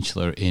Mornington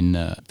Peninsula in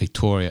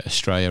Victoria,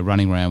 Australia,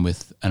 running around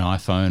with an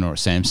iPhone or a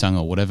Samsung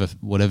or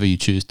whatever you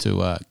choose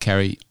to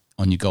carry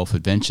on your golf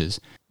adventures,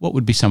 what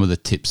would be some of the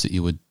tips that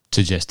you would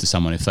suggest to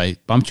someone if they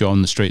bumped you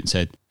on the street and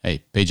said,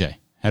 "Hey, PJ,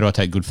 how do I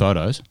take good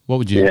photos?" What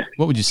would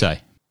you say?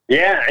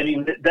 Yeah, I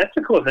mean, that's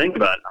the cool thing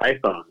about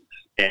iPhones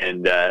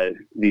and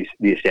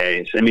these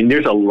days. I mean,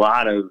 there's a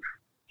lot of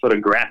sort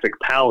of graphic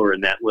power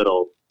in that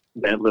little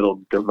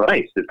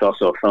device. It's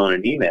also a phone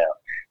and email.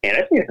 And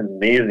I think it's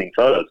amazing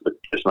photos with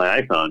just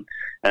my iPhone.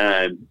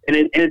 And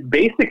it's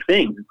basic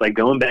things. It's like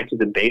going back to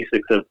the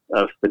basics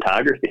of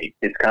photography.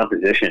 It's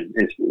composition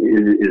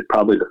is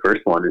probably the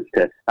first one.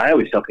 I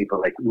always tell people,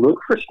 like, look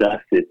for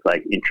stuff that's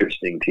like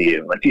interesting to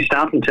you. Like, you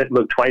stop and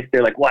look twice,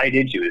 they're like, why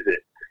did you?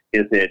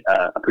 Is it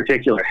a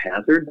particular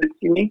hazard that's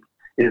unique?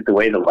 Is it the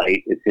way the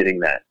light is hitting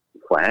that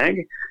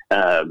flag?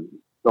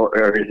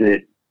 Or is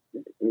it,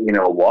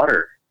 a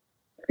water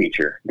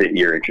feature that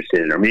you're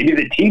interested in? Or maybe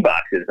the tee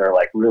boxes are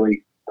like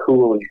really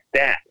coolly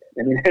stacked.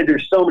 I mean,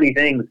 there's so many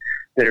things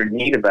that are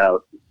neat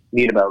about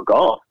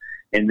golf,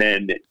 and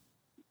then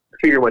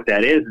figure what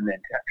that is, and then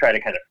try to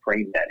kind of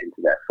frame that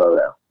into that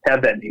photo.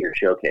 Have that be your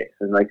showcase,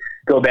 and like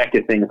go back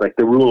to things like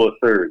the rule of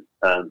thirds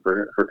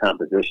for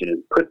composition. Is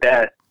put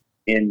that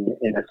in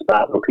a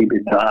spot where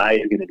people's eye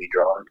is going to be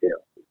drawn to,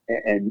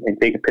 and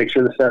take a picture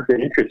of the stuff that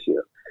interests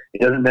you.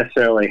 It doesn't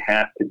necessarily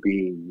have to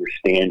be your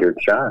standard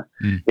shot.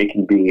 It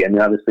can be, and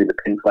obviously the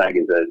pin flag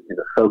is a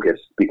focus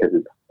because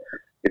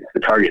it's the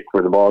target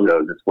where the ball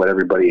goes. It's what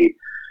everybody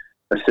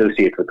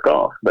associates with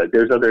golf. But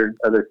there's other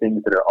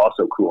things that are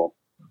also cool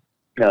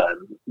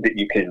that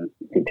you can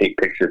take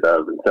pictures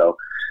of. And so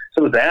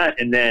that,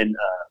 and then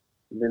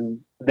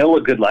know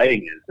what good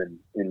lighting is,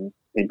 and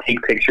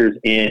take pictures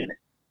in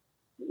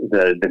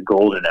the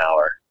golden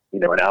hour.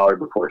 An hour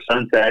before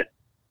sunset,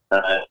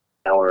 an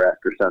hour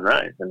after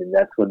sunrise. I mean,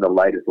 that's when the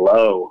light is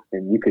low,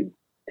 and you could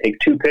take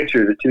two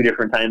pictures at two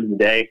different times of the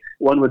day.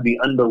 One would be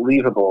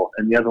unbelievable,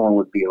 and the other one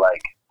would be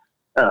like,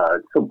 oh,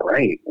 it's so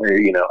bright, or,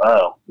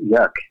 oh,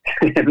 yuck.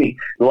 I mean,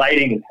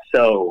 lighting is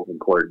so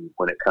important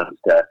when it comes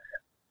to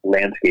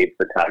landscape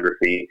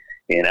photography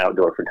and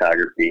outdoor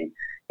photography.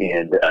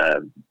 And, I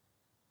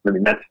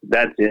mean,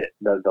 that's it.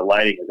 The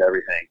lighting is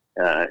everything.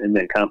 And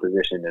then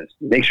composition is,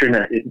 make sure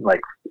that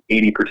like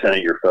 80%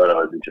 of your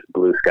photos is just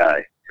blue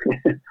sky.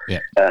 Yeah.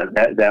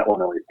 That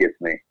one always gets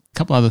me. A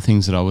couple other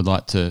things that I would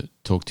like to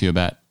talk to you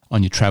about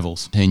on your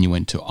travels. And you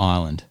went to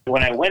Ireland.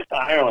 When I went to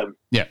Ireland,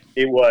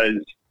 it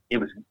was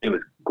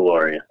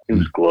glorious. It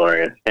was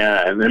glorious.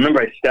 I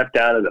remember I stepped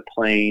out of the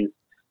plane,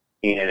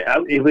 and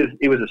it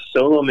was a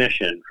solo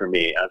mission for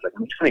me. I was like,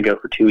 I'm just going to go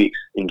for 2 weeks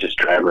and just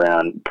drive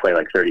around and play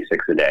like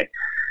 36 a day.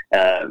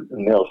 In the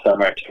middle of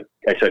summer,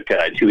 I took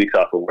 2 weeks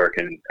off of work,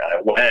 and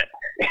I went.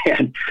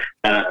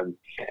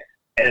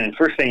 And the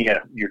first thing,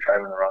 you're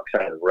driving the wrong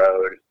side of the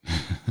road,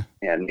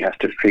 and you have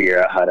to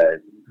figure out how to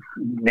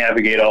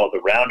navigate all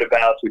the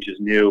roundabouts, which is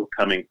new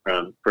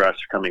for us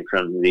coming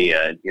from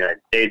the United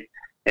States.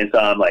 And so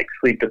I'm like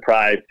sleep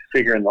deprived,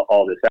 figuring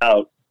all this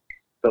out.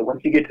 But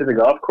once you get to the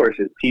golf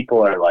courses,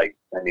 people are like,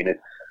 I mean, it's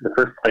the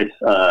first place,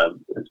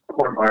 it's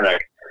Port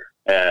Marnock,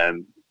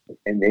 and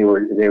they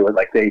were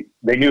like, they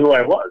knew who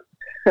I was.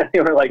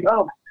 They were like,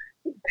 oh,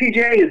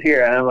 PJ is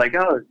here. And I'm like,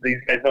 oh, these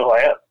guys know who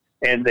I am.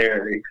 And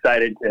they're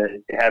excited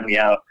to have me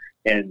out.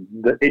 And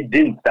it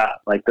didn't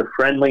stop. Like, the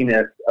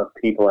friendliness of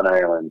people in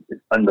Ireland is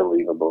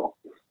unbelievable.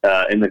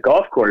 And the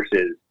golf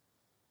courses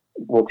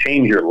will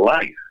change your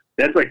life.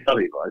 That's what I tell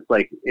people. It's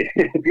like,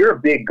 if you're a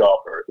big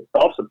golfer, it's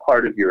also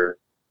part of your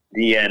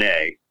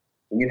DNA,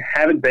 and you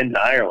haven't been to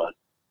Ireland,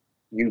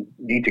 you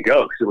need to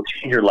go, because it will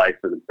change your life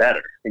for the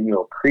better. And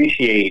you'll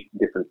appreciate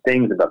different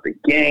things about the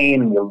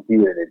game, and you'll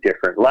view it in a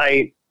different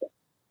light.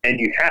 And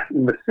you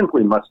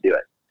simply must do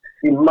it.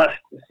 You must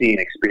see and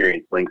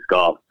experience links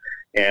golf.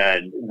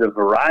 And the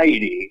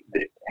variety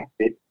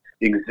that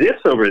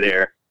exists over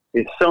there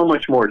is so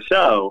much more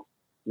so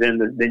than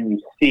you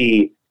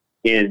see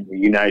in the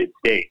United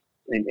States.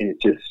 And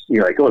it's just,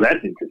 you're like, oh,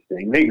 that's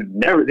interesting. They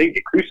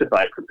get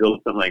crucified for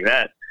building something like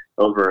that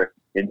over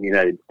in the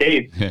United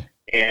States.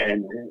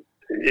 And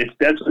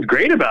that's what's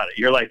great about it.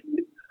 You're like,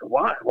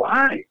 why?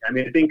 I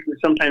mean, I think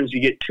sometimes you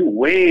get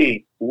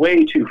way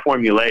too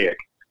formulaic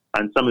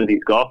on some of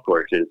these golf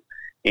courses,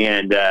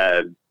 and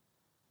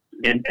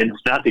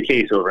it's not the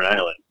case over in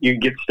Ireland. You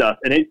get stuff,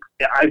 and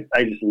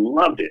I just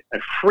loved it. I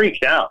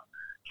freaked out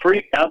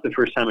the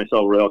first time I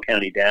saw Royal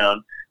County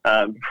Down.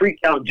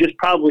 Freaked out just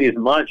probably as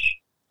much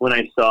when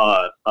I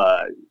saw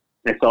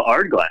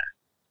Ardglass,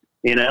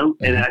 you know,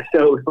 and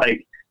so it was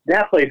like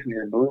that place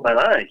just blew my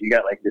mind. You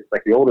got like this,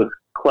 like the oldest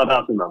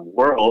clubhouse in the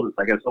world. It's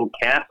like this old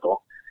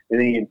castle, and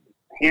then you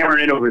hammer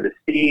it over the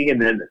sea,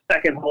 and then the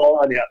second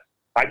hole. I mean,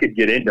 I could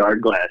get into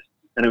Ardglass,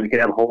 and then we could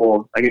have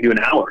I could do an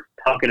hour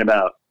talking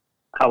about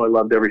how I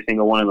loved every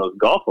single one of those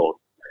golf holes,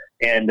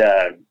 and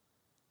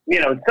you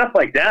know, stuff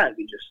like that.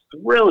 It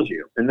just thrills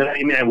you. And then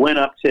I went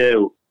up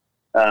to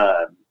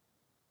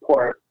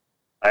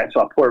I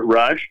saw Port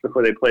Rush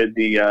before they played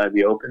the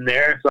Open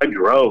there. So I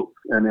drove.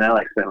 I mean,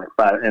 I spent like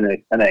 5,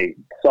 and I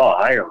saw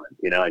Ireland.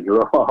 You know, I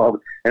drove,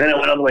 and then I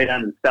went all the way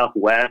down to the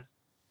southwest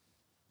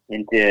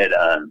and did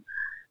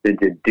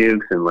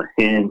Dukes and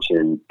Lahinch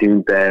and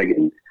Doonbeg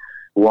and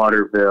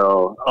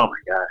Waterville. Oh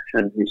my gosh,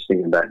 I'm just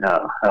thinking about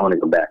now. I want to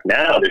go back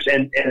now.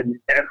 And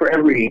for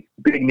every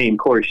big name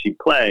course you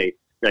play,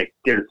 like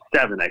there's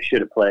 7 I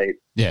should have played.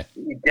 Yeah.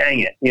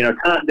 Dang it. You know,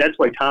 Tom. That's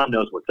why Tom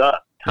knows what's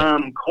up.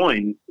 Tom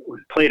Coyne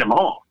played them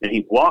all, and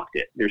he walked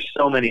it. There's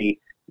so many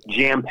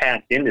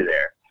jam-packed into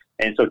there.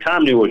 And so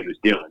Tom knew what he was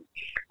doing.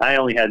 I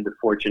only had the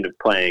fortune of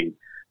playing,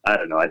 I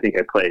don't know, I think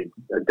I played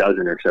a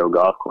dozen or so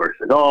golf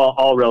courses,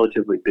 all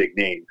relatively big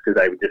names,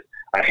 because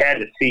I had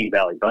to see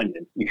Valley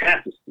Bunyan. You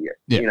have to see it,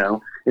 you know?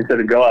 And so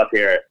to go out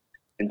there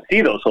and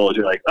see those holes,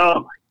 you're like,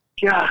 oh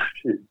my gosh,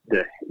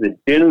 the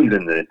dunes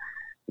and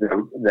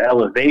the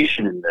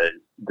elevation and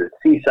the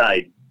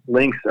seaside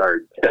links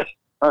are just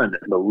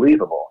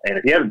unbelievable. And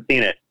if you haven't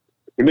seen it,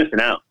 you're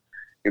missing out.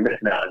 And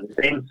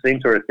the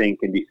same sort of thing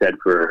can be said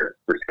for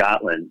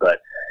Scotland, but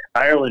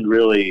Ireland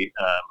really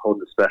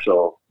holds a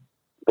special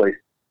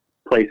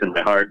place in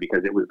my heart,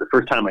 because it was the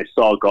first time I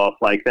saw golf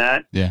like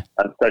that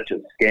on such a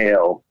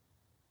scale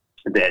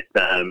that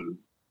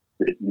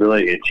it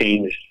really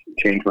changed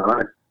my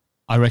life.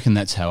 I reckon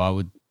that's how I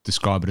would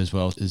describe it as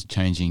well, as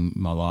changing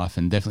my life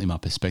and definitely my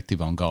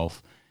perspective on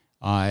golf.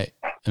 I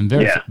am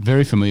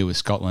very familiar with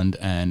Scotland,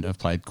 and I've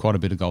played quite a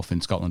bit of golf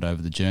in Scotland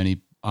over the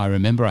journey. I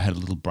remember I had a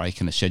little break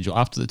in the schedule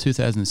after the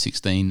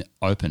 2016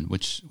 Open,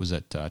 which was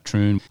at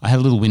Troon. I had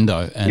a little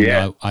window,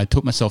 and I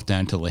took myself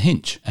down to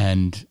Lahinch,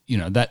 and you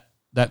know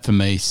that for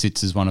me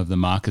sits as one of the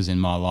markers in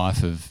my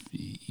life of,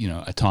 you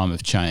know, a time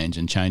of change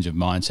and change of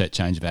mindset,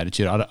 change of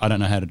attitude. I don't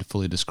know how to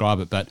fully describe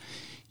it, but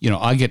you know,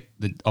 I get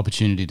the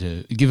opportunity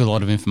to give a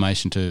lot of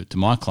information to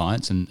my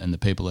clients and the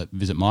people that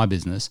visit my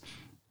business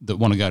that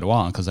want to go to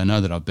Ireland, because they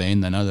know that I've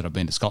been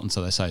to Scotland,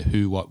 so they say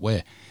who, what,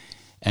 where.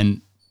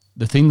 And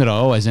the thing that I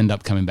always end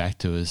up coming back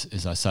to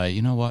is I say,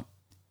 you know what,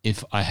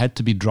 if I had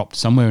to be dropped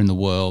somewhere in the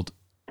world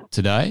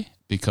today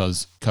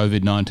because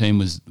COVID-19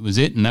 was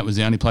it and that was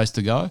the only place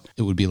to go,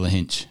 it would be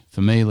Lahinch.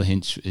 For me,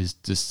 Lahinch is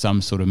just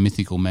some sort of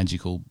mythical,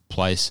 magical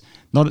place,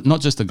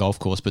 not just the golf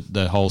course, but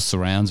the whole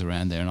surrounds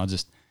around there. And I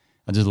just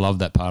love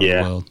that part of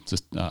the world.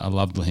 I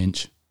love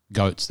Lahinch.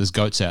 Goats. There's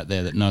goats out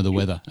there that know the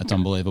weather. It's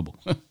unbelievable.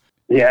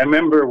 Yeah, I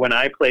remember when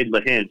I played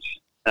Lahinch,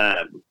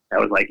 I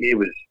was like, it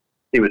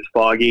was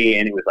foggy,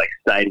 and it was like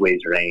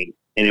sideways rain,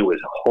 and it was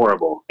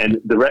horrible. And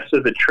the rest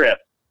of the trip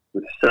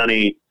was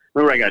sunny.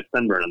 Remember, I got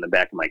sunburn on the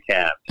back of my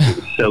calves. It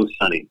was so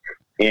sunny.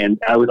 And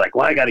I was like,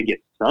 well, I got to get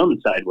some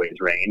sideways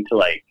rain to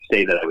like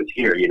say that I was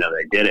here, you know,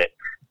 that I did it.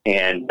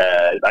 And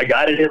I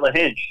got it at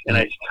Lahinch, and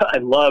I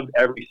loved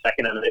every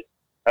second of it.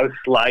 I was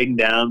sliding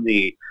down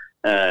the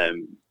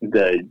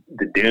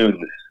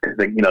dunes,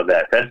 because you know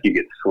that fescue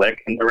gets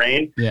slick in the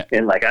rain. Yeah.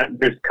 And like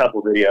there's a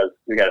couple videos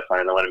we got to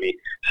find the one of me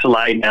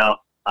sliding out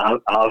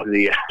of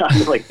the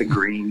like the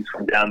greens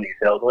from down these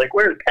hills. Like,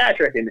 where's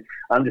Patrick? And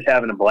I'm just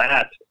having a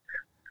blast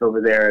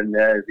over there in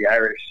the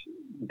Irish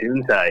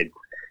dune side.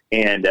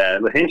 And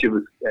Lahinch,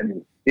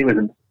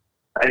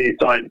 I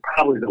saw it in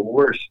probably the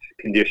worst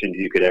conditions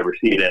you could ever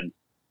see it in.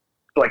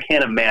 So I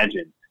can't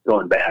imagine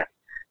going back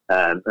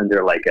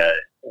under like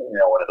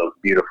one of those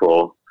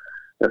beautiful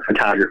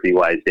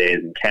photography-wise days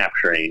and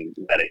capturing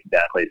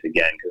that place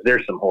again, because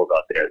there's some holes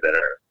out there that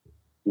are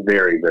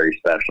very, very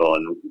special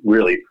and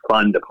really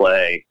fun to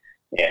play,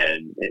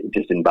 and it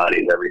just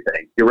embodies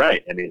everything. You're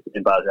right. I mean, it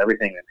embodies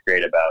everything that's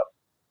great about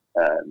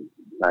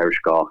Irish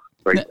golf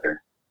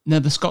there. Now,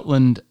 the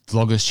Scotland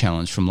Vloggers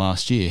Challenge from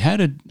last year, how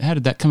did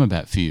that come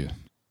about for you?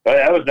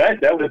 Well,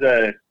 that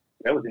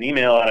was an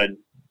email out of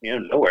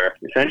nowhere,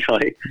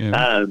 essentially.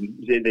 Yeah.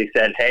 They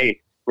said,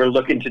 hey, we're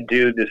looking to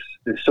do this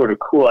sort of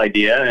cool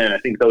idea, and I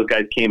think those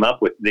guys came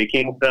up with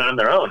it on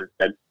their own and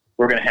said,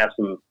 we're going to have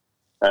some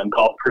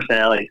golf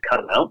personalities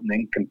come out and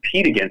then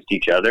compete against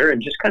each other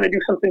and just kind of do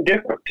something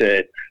different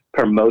to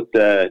promote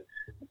the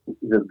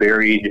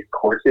varied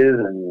courses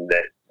and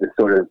the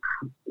sort of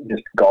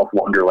just golf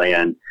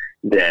wonderland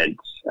that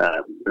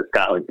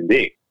Scotland can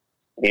be.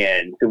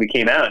 And so we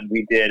came out and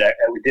we did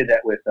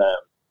that with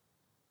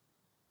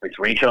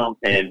Rachel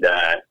and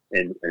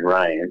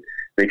Ryan.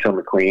 Rachel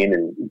McQueen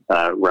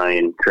and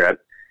Ryan Tripp.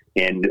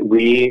 And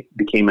we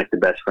became like the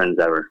best friends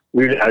ever.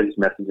 I was just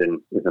messaging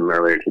with them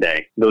earlier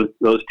today.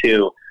 Those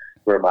two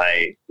were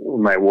my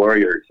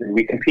warriors, and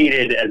we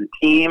competed as a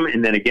team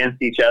and then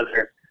against each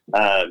other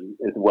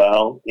as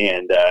well.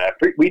 And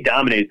we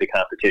dominated the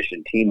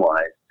competition team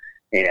wise,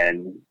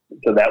 and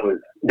so that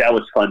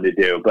was fun to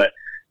do. But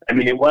I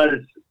mean, it was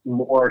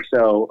more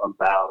so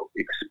about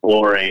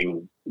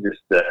exploring.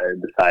 Just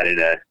decided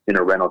in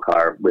a rental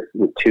car with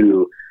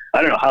two.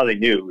 I don't know how they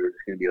knew we were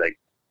just going to be like.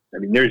 I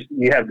mean,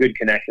 you have good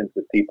connections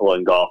with people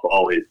in golf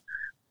always,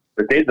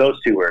 but those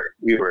two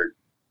we were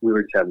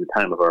just having the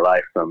time of our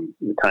life from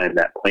the time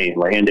that plane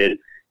landed,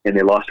 and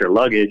they lost our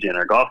luggage and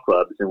our golf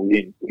clubs, and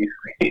we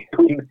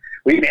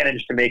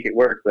managed to make it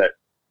work. But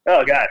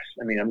oh gosh,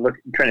 I mean, I'm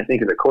trying to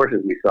think of the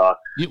courses we saw.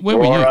 Where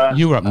were you?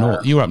 You were up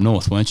north. You were up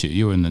north, weren't you?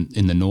 You were in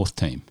the north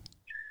team.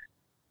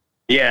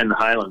 Yeah, in the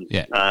Highlands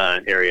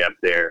area up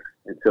there,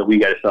 and so we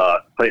got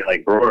to play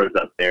like Aurora's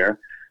up there.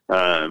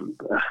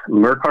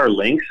 Mercar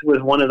Links was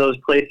one of those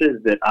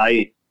places that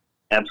I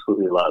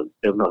absolutely loved.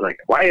 I was like,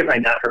 why have I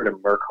not heard of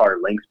Mercar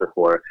Links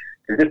before?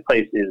 Because this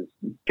place is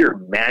pure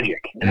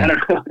magic. And I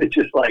don't know, it's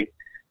just like,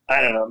 I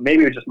don't know,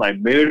 maybe it was just my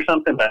mood or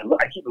something, but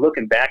I keep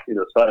looking back through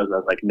those photos. I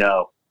was like,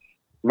 no,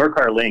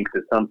 Mercar Links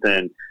is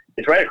something,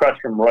 it's right across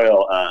from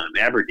Royal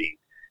Aberdeen.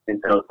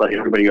 And so it's like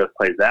everybody goes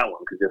plays that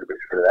one because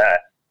everybody's heard of that.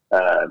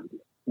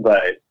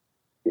 But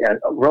yeah,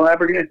 Royal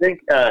Aberdeen, I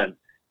think.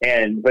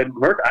 But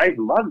I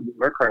loved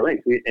Mercar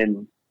Links,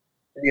 and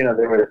you know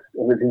there was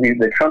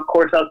the Trump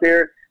course out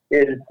there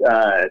is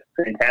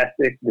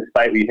fantastic,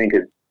 despite what you think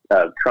is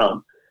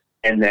Trump.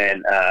 And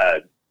then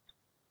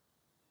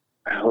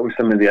what were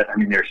some of the? I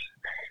mean,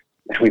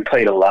 we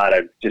played a lot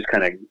of just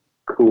kind of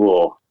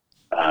cool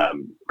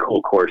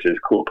courses,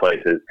 cool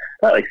places.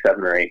 About like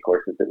 7 or 8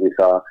 courses that we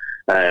saw.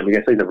 We got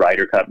to play the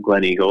Ryder Cup,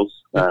 Glen Eagles,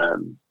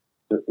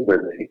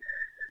 where they.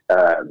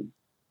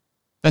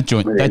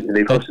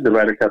 They posted the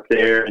Ryder Cup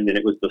there, and then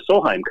it was the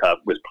Solheim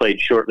Cup was played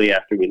shortly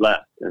after we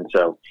left, and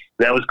so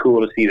that was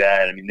cool to see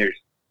that. I mean, it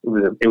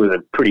was a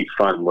pretty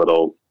fun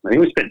little. I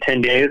think we spent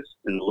 10 days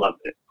and loved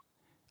it.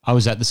 I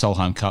was at the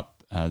Solheim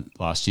Cup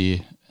last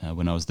year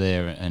when I was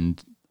there, and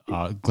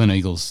Glen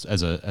Eagles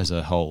as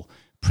a whole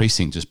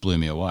precinct just blew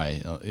me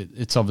away.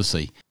 It's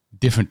obviously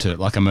different to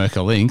like a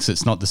Mercar Links.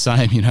 It's not the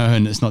same, you know,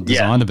 and it's not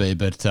designed to be.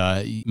 But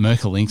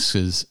Mercar Links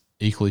is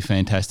equally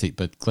fantastic,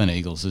 but Glen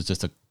Eagles is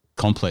just a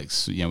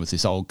complex, you know, with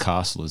this old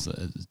castle is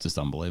just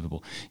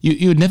unbelievable.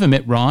 You had never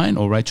met Ryan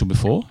or Rachel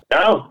before?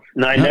 No,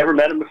 I never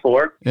met him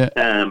before. Yeah.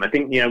 I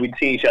think, you know, we'd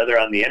see each other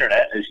on the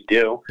internet as you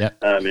do,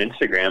 and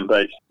Instagram,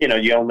 but you know,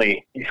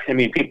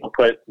 people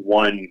put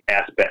one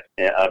aspect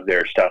of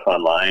their stuff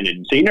online,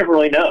 and so you never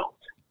really know.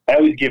 I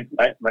always give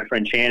my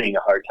friend Channing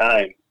a hard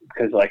time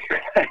because like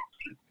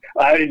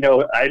I didn't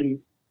know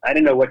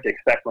what to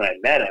expect when I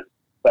met him,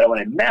 but when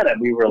I met him,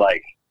 we were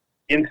like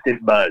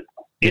instant buzz.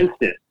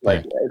 Instant,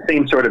 like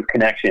same sort of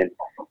connection.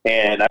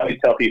 And I always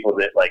tell people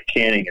that like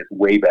Channing is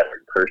way better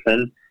in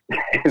person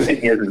than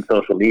he is in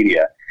social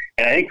media.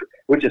 And I think,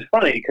 which is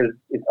funny because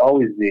it's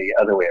always the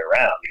other way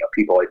around. You know,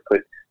 people always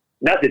put,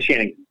 not that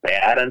Channing's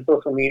bad on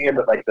social media,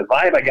 but like the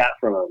vibe I got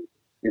from him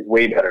is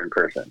way better in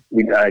person.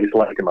 I just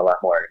like him a lot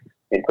more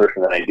in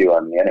person than I do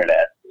on the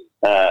internet.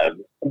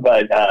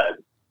 But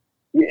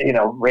you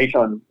know,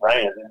 Rachel and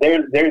Ryan, they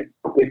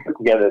put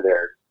together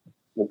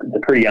the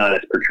pretty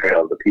honest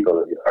portrayal of the people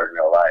that you are in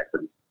real life.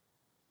 And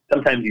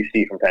sometimes you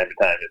see from time to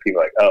time that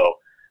people are like, oh,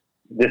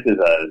 this is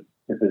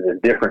a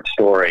different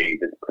story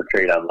that's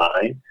portrayed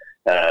online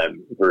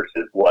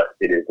versus what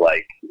it is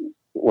like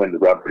when the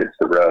rubber hits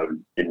the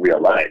road in real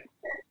life.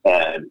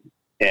 And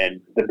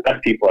the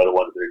best people are the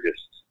ones that are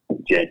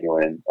just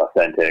genuine,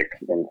 authentic,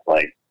 and it's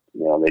like,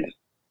 you know,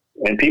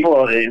 people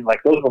are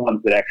like, those are the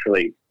ones that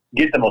actually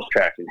get the most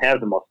traction,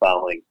 have the most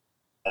following,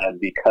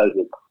 because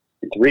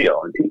it's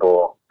real, and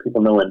people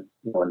know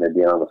when they're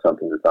dealing with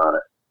something that's on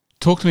it.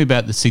 Talk to me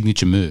about the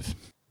signature move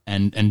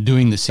and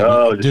doing the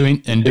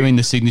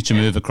signature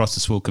move across the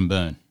Swilcan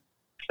Burn.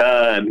 So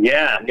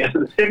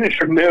the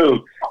signature move.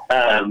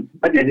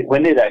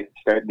 When did I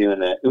start doing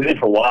that? It was in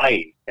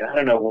Hawaii, and I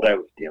don't know what I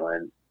was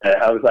doing.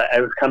 I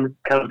was coming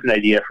to an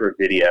idea for a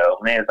video,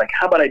 and I was like,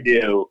 how about I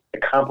do a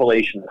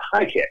compilation of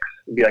high kicks?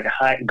 It'd be like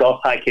a golf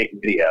high kick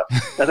video.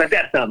 I was like,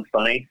 that sounds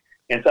funny,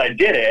 and so I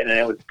did it, and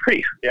it was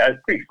pretty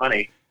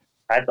funny.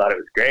 I thought it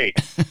was great.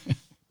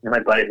 And my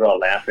buddies were all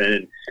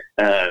laughing.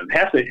 And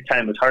half the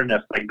time it was hard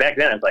enough. Like back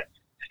then, I was like,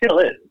 still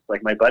is.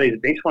 Like my buddies,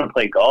 they just want to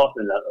play golf.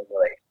 And I was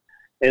like,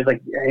 it's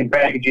like, hey,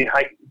 Brad, could you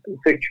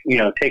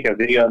take a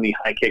video of me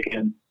high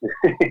kicking?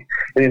 And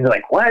they're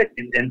like, what?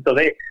 And so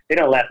they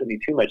don't laugh at me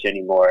too much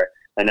anymore.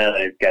 I know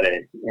that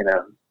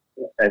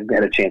I've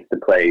got a chance to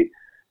play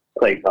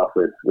golf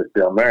with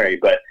Bill Murray.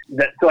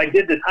 So I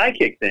did this high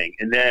kick thing,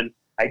 and then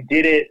I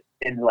did it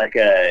in like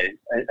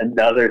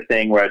another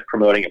thing where I was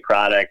promoting a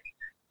product.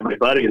 And my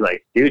buddy was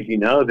like, dude, you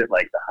know that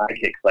like the high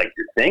kick's like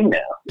your thing now.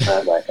 And I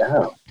was like,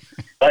 oh.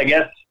 I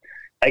guess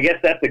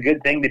that's a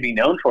good thing to be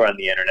known for on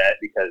the internet,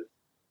 because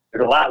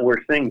there's a lot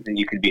worse things that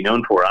you could be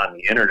known for on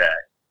the internet,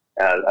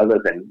 other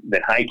than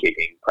high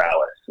kicking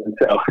prowess. And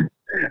so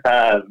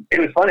it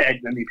was funny. I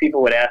mean,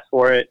 people would ask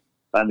for it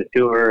on the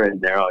tour, and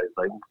they're always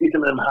like, see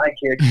some of them high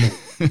kicks.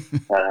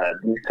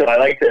 So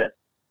I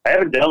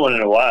haven't done one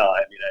in a while.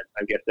 I mean,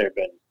 I guess there have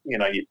been,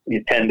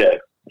 you tend to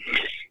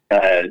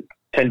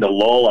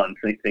lull on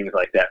things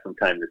like that from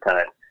time to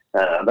time.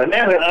 But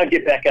now I'll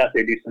get back out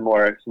there, do some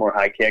more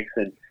high kicks,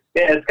 and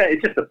yeah,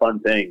 it's just a fun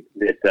thing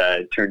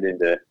that turned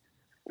into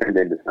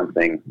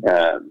something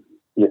that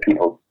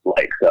people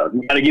like. So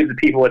you got to give the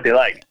people what they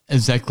like.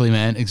 Exactly,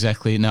 man.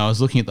 Exactly. Now I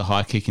was looking at the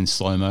high kick in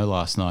slow mo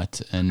last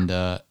night, and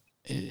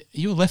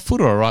you a left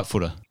footer or a right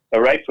footer? A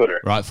right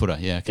footer. Right footer.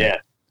 Yeah. Okay. Yeah.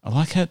 I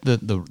like how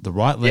the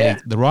right leg. Yeah.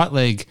 The right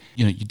leg.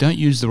 You don't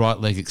use the right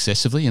leg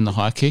excessively in the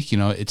high kick.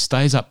 It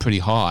stays up pretty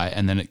high,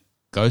 and then it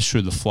goes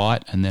through the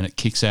flight, and then it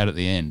kicks out at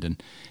the end.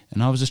 And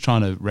I was just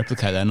trying to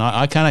replicate that, and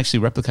I can't actually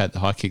replicate the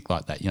high kick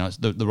like that.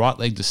 The right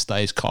leg just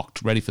stays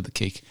cocked, ready for the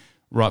kick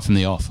right from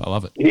the off. I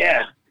love it.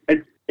 Yeah,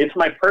 it's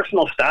my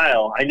personal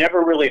style. I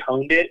never really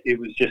honed it.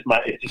 It's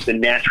just a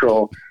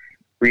natural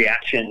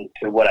reaction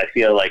to what I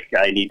feel like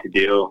I need to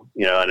do.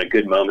 In a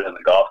good moment on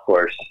the golf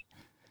course,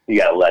 you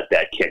got to let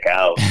that kick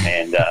out,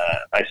 and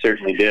I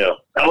certainly do.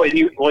 Oh, and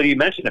you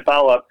mentioned a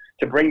follow up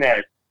to bring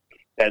that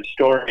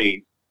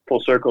story full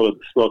circle to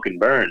the Smoke and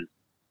Burn.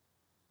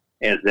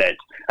 Is that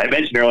I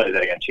mentioned earlier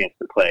that I got a chance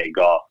to play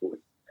golf with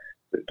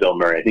Bill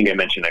Murray. I think I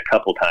mentioned a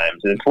couple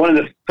times, and it's one of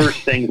the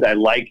first things I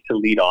like to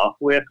lead off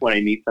with when I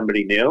meet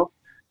somebody new,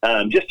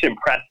 just to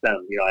impress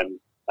them.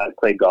 I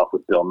played golf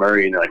with Bill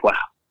Murray, and they're like, "Wow,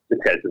 this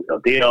guy's a real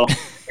deal."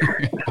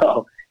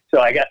 so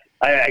I got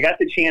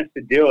the chance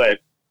to do it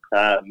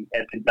at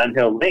the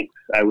Dunhill Links.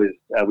 I was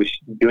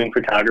doing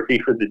photography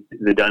for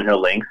the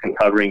Dunhill Links and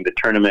covering the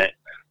tournament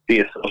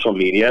via social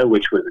media,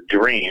 which was a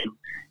dream.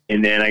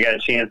 And then I got a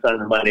chance on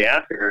the Monday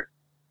after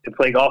to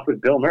play golf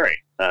with Bill Murray,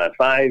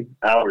 5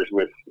 hours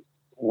with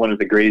one of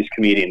the greatest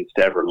comedians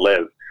to ever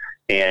live.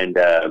 And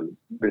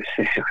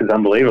it was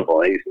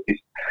unbelievable.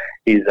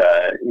 He's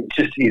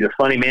a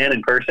funny man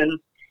in person,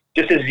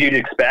 just as you'd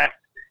expect.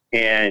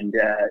 And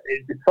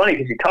it's funny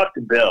because you talk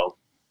to Bill,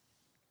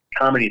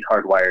 comedy's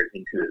hardwired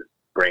into his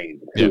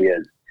brain. That's who he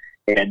is.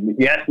 And if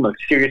you ask him a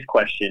serious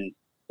question,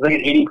 there's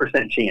like an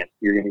 80% chance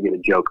you're going to get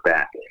a joke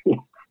back.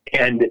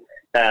 And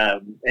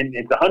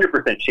it's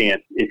 100%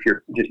 chance if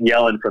you're just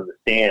yelling from the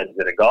stands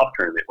at a golf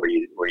tournament where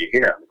you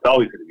hear them. It's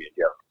always going to be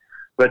a joke.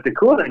 But the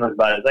cool thing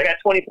about it is I got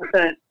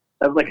 20%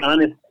 of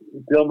honest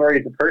Bill Murray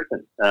as a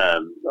person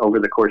over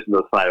the course of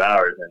those 5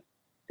 hours. And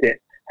to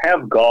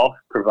have golf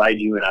provide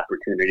you an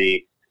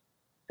opportunity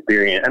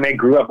experience. I mean, I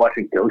grew up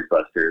watching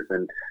Ghostbusters,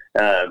 and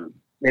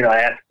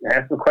I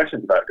asked some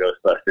questions about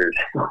Ghostbusters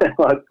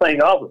while I was playing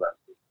golf with them.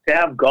 To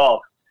have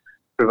golf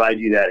provide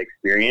you that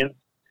experience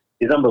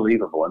is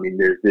unbelievable. I mean,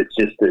 it's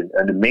just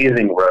an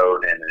amazing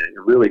road and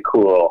a really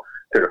cool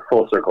sort of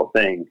full circle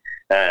thing.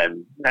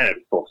 Not a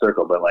full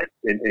circle, but like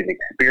an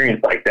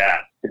experience like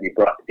that to be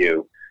brought to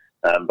you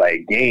by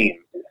a game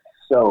is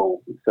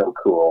so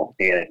cool.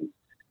 And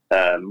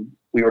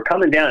we were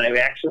coming down, and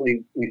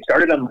we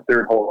started on the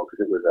third hole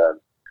because it was a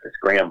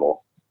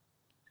scramble.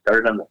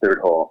 Started on the third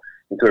hole,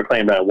 and so we were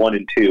playing about 1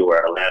 and 2 were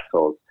our last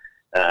holes.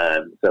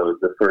 So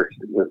the first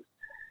was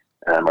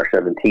our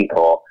 17th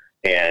hole,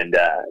 and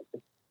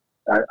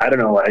I don't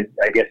know.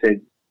 I guess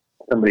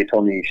somebody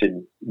told me you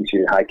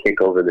should high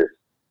kick over this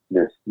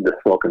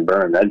Smoke and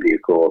Burn. That'd be a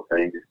cool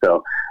thing.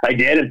 So I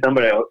did, and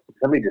somebody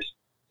just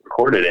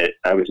recorded it.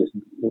 It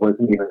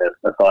wasn't even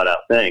a thought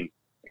out thing.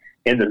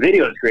 And the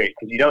video is great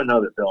because you don't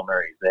know that Bill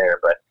Murray's there,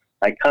 but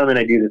I come and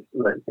I do this.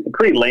 It's a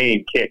pretty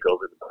lame kick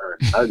over the burn.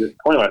 I was at the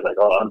point where I was like,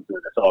 "Oh, I'm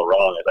doing this all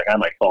wrong." It's like I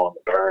might fall on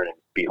the burn and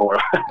be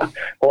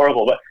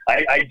horrible. But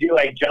I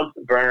jump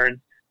the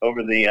burn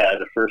over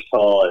the first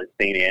hole at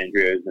St.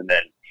 Andrews, and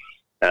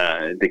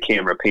then the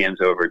camera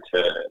pans over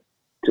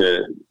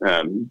to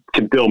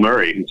Bill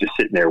Murray, who's just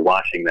sitting there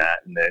watching that,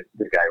 and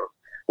the guy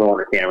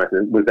rolling the camera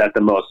says, "Was that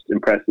the most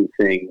impressive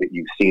thing that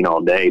you've seen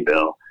all day,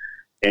 Bill?"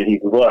 And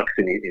he looks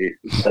and he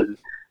says,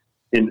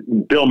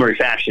 in Bill Murray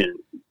fashion,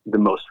 the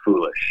most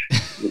foolish.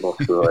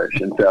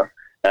 And so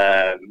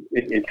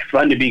it's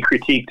fun to be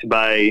critiqued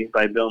by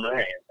Bill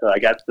Murray. And so I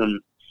got some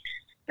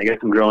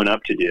growing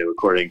up to do,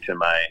 according to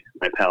my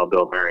pal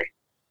Bill Murray.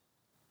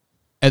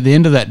 At the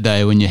end of that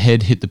day, when your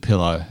head hit the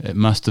pillow, it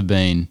must have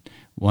been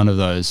one of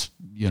those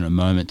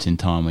moments in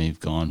time where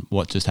you've gone,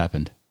 "What just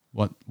happened?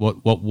 What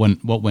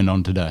went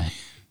on today?"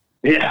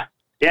 Yeah.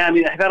 I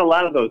mean, I've had a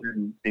lot of those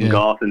in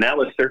golf, and that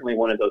was certainly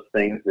one of those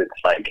things that's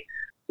like,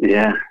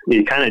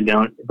 you kind of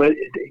don't. But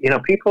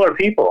people are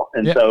people,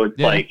 and so it's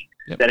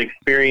that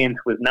experience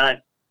was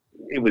not.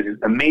 It was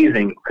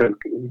amazing,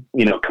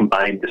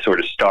 combined the sort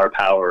of star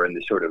power and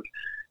the sort of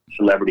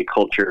celebrity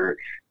culture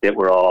that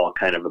we're all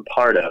kind of a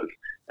part of.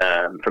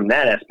 From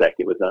that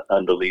aspect, it was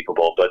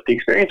unbelievable. But the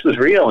experience was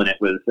real, and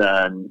it was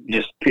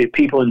just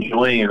people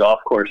enjoying a golf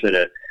course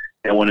at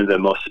one of the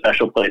most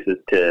special places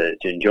to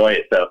enjoy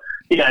it. So,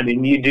 I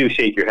mean, you do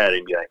shake your head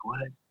and be like,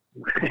 "What?"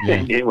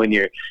 when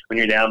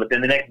you're down. But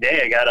then the next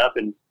day, I got up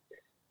and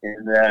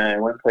and I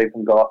went and played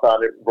some golf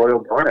out at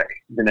Royal Dornoch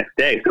the next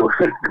day. So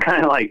it's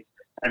kind of like,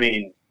 I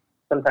mean,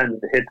 sometimes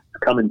the hits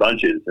come in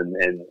bunches,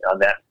 and on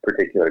that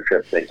particular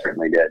trip, they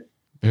certainly did.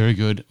 Very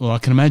good. Well, I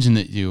can imagine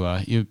that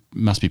you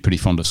must be pretty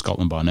fond of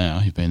Scotland by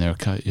now. You've been there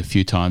a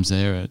few times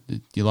there. Do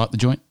you like the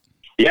joint?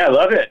 Yeah, I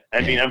love it.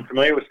 I mean, I'm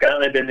familiar with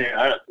Scotland. I've been there,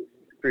 I don't know,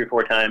 3 or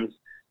 4 times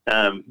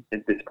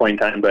at this point in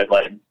time. But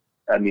like,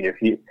 I mean,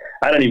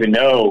 I don't even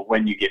know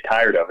when you get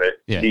tired of it.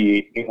 Yeah.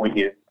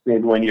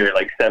 When you're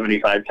like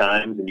 75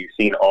 times and you've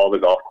seen all the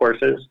golf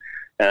courses,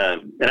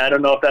 and I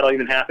don't know if that'll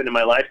even happen in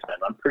my lifetime.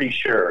 I'm pretty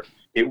sure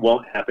it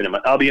won't happen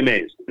I'll be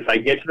amazed if I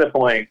get to the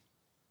point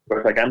where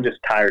it's like I'm just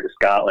tired of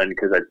Scotland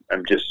because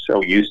I'm just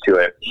so used to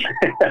it.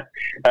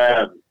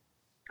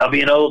 I'll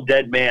be an old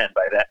dead man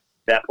by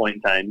that point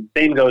in time.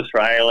 Same goes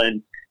for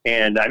Ireland,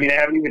 and I mean I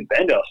haven't even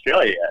been to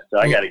Australia yet, so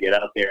I got to get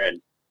out there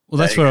and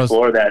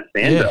explore that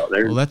sandbelt.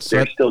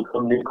 There's still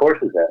some new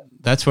courses there.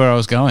 That's where I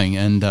was going,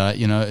 and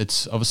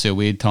it's obviously a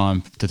weird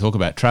time to talk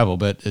about travel,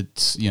 but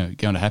it's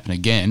going to happen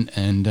again.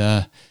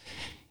 And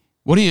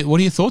what are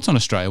your thoughts on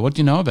Australia? What do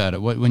you know about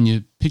it? When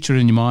you picture it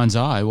in your mind's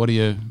eye, what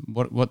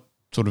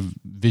sort of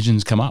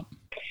visions come up?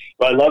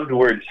 Well, I love the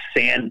word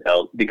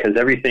sandbelt because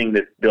everything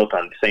that's built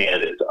on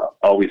sand is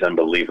always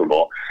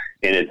unbelievable,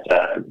 and it's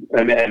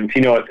and if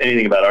you know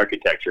anything about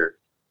architecture,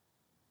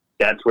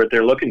 that's what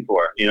they're looking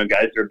for. Guys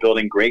that are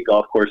building great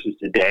golf courses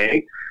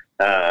today,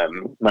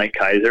 Mike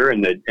Kaiser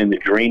and the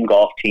Dream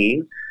Golf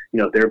team,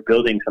 they're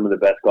building some of the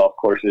best golf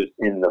courses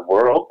in the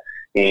world,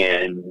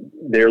 and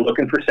they're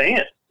looking for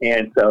sand.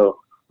 And so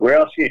where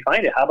else can you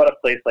find it? How about a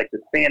place like the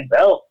Sand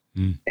Belt?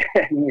 And,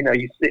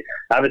 you see,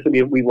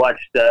 obviously we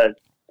watched the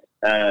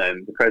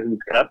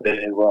President's Cup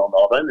in Royal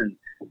Melbourne,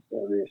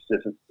 and there's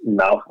just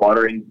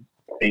mouth-watering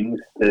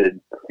things to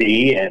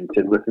see and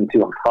to listen to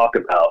them talk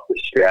about the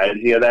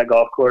strategy of that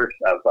golf course.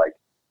 I was like,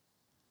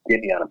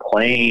 get me on a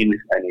plane.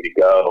 I need to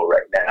go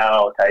right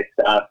now type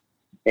stuff.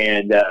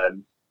 And, I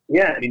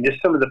mean, just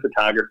some of the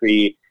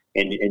photography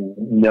and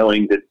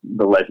knowing that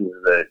the legends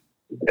of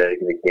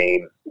the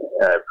game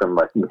from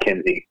like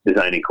McKenzie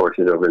designing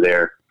courses over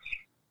there.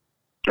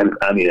 And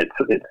I mean,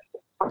 it's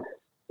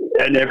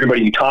and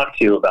everybody you talk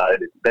to about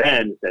it, it's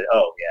Ben said,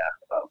 "Oh yeah,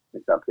 well,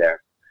 it's up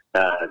there."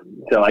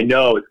 So I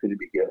know it's going to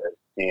be good.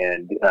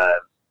 And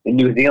in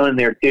New Zealand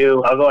there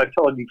too. Although I've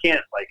told you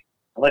can't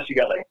unless you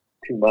got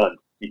 2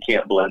 months, you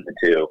can't blend the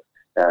two.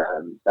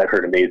 I've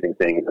heard amazing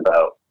things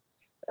about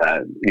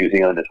New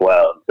Zealand as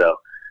well. So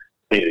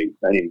I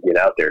need to get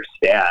out there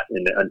stat.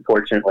 And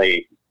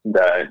unfortunately,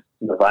 the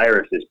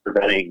virus is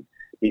preventing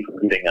me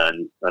from getting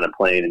on a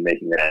plane and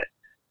making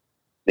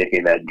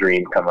that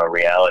dream come a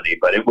reality.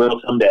 But it will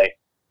someday.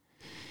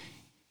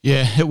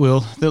 Yeah, it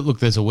will. Look,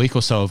 there's a week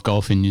or so of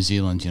golf in New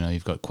Zealand.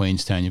 You've got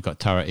Queenstown, you've got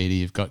Taraiti,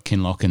 you've got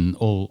Kinloch, and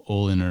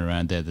all in and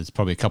around there. There's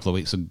probably a couple of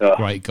weeks of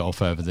great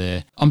golf over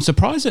there. I'm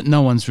surprised that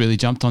no one's really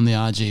jumped on the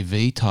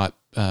RGV type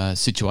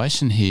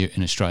situation here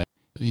in Australia.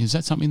 Is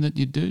that something that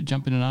you do,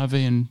 jump in an RV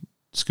and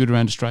scoot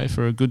around Australia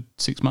for a good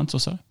 6 months or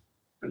so?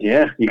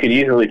 Yeah, you can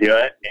easily do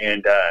it.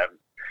 And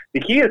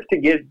the key is to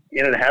get,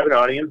 to have an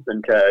audience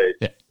and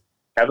to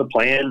have a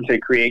plan to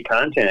create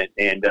content.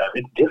 And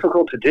it's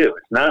difficult to do.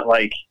 It's not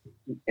like,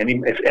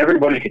 if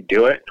everybody could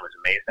do it, it was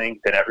amazing,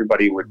 then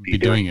everybody would be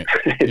doing it.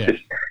 It's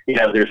just,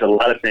 there's a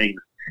lot of things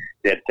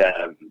that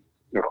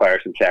require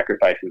some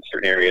sacrifice in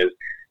certain areas.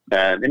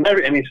 And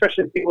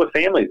especially people with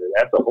families,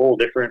 that's a whole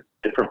different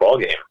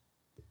ballgame.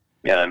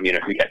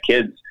 If you got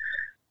kids,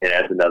 it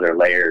adds another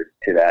layer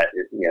to that,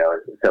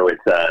 so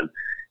it's a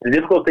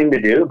difficult thing to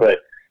do, but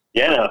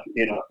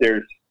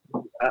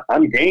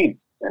I'm game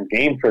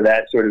for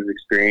that sort of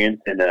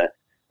experience.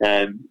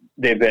 And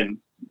they've been,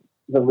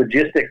 the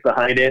logistics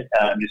behind it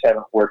just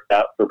haven't worked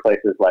out for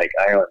places like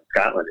Ireland and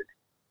Scotland.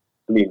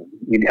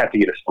 You'd have to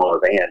get a smaller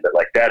van, but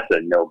that's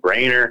a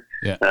no-brainer.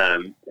 Yeah.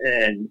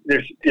 And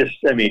there's just,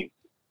 the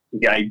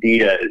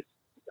idea is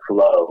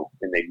flow,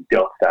 and they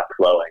don't stop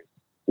flowing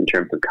in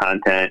terms of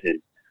content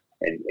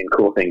and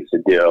cool things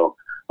to do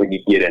when you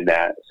get in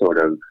that sort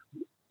of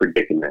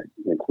predicament.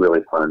 It's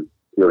really fun,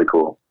 really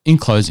cool. In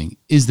closing,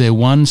 is there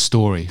one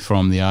story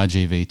from the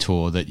RGV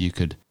Tour that you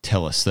could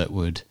tell us that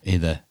would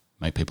either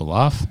make people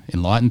laugh,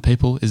 enlighten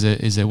people?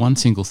 Is there one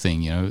single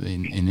thing,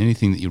 in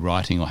anything that you're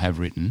writing or have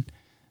written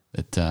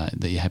that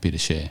you're happy to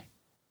share?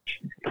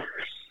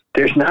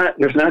 There's not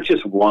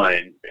just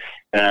one.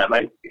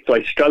 So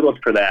I struggled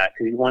for that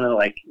because you want to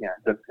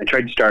I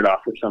tried to start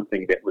off with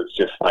something that was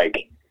just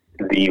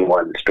the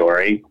one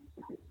story,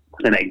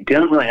 and I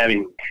don't really have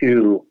anything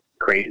too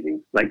crazy.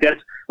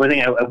 That's one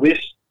thing I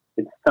wish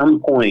at some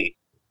point,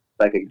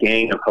 a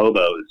gang of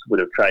hobos would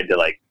have tried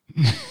to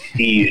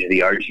seize the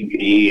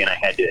RGV, and I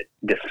had to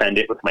defend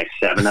it with my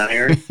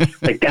 7-iron.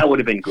 That would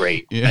have been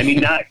great. Yeah.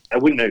 I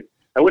wouldn't have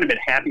been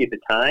happy at the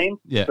time,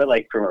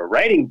 but from a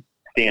writing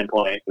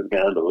standpoint, it would have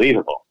been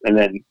unbelievable. And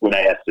then when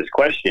I asked this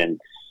question,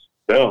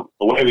 boom,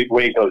 away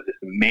it goes, this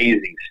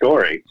amazing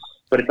story.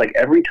 But it's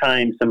every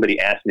time somebody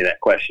asks me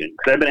that question,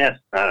 because I've been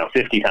asked,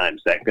 50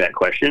 times that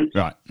question.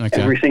 Right. Okay.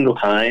 Every single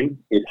time,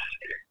 it's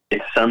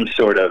it's some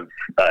sort of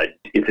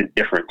it's a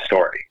different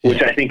story,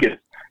 which I think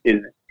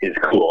is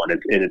cool and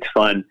it's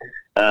fun.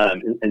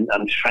 And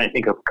I'm just trying to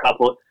think of a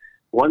couple.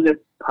 One that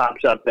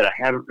pops up that I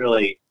haven't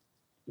really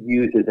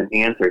used as an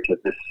answer to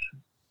this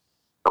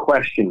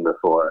question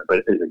before,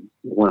 but it's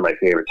one of my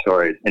favorite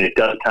stories, and it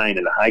does tie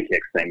into the high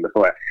kicks thing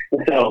before.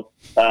 So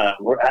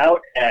we're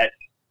out at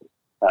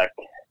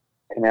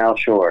Canal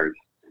Shores,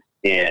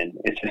 and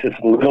it's just this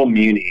little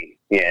muni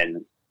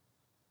in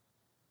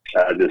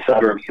the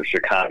suburbs of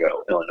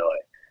Chicago,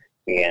 Illinois,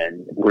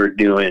 and we're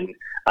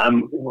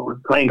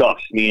playing golf.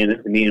 Me and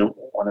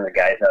one of the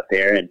guys out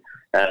there, and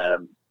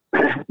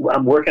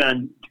I'm working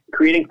on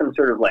creating some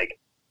sort of like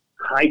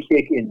high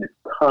kick in the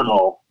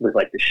tunnel with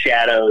like the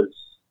shadows.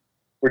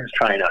 We're just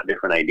trying out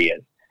different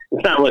ideas.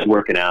 It's not really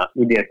working out.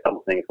 We did a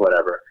couple things,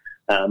 whatever.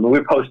 And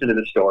we posted to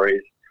the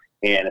stories,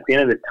 and at the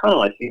end of the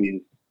tunnel, I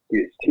see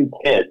these two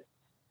kids,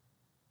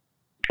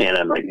 and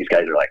I'm like, these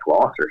guys are like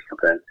lost or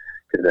something,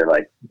 because they're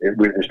like,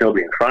 there's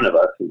nobody in front of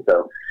us. And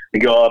so we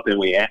go up, and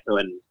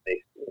when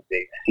they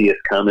see us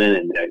coming,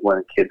 and one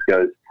of the kids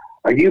goes,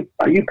 "Are you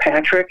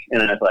Patrick?"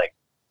 And I was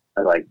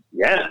like,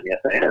 "Yeah, yes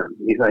I am."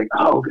 He's like,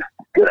 "Oh,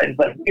 good." I was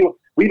like,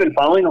 "We've been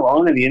following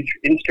along in the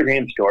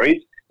Instagram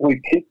stories, and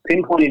we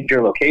pinpointed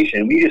your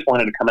location. We just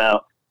wanted to come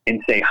out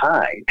and say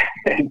hi."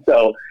 And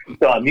so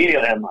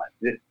immediately I'm like,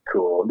 "This is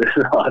cool. This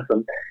is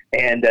awesome."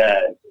 And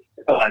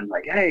so I'm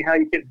like, "Hey, how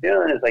you kids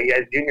doing?" It's like, "You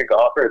guys junior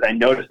golfers?" I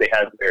noticed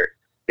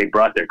they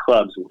brought their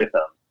clubs with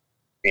them,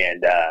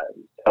 and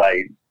so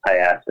I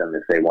asked them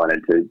if they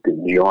wanted to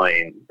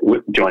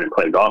join and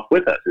play golf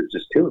with us. It was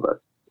just two of us,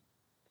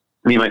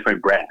 me and my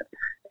friend Brad,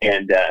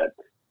 and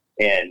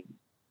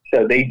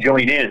so they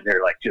joined in, and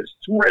they're like just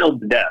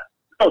thrilled to death.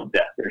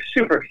 They're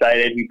super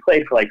excited. We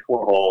played for like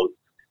 4 holes.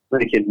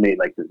 The kids made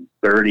like this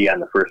 30 on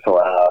the first hole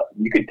out.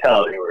 You could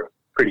tell they were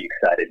pretty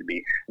excited to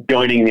be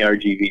joining the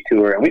RGV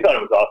Tour, and we thought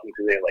it was awesome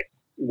because they like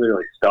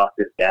literally stalked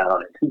us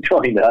down and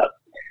joined up.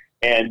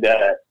 And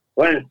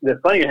one of the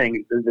funny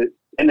things is the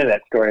end of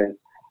that story is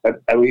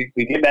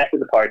we get back to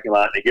the parking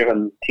lot, and they give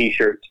them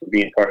T-shirts for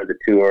being part of the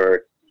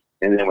tour,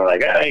 and then we're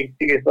like, "Hey,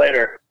 see you guys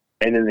later."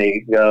 And then they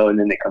go, and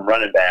then they come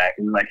running back,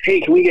 and like, "Hey,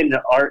 can we get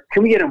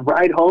a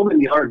ride home in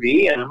the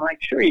RV?" And I'm like,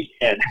 "Sure you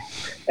can."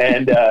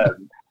 And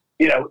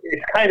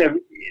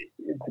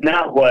it's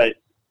not what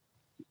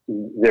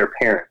their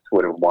parents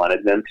would have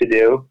wanted them to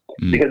do,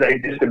 because I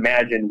just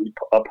imagine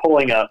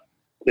pulling up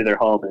to their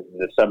home in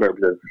the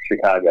suburbs of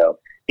Chicago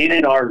in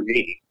an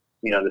RV.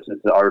 This is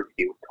the RV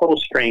with total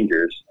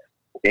strangers,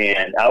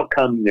 and out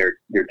come their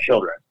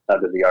children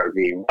out of the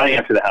RV, running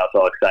up to the house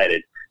all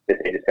excited that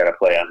they just got to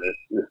play on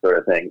this sort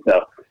of thing.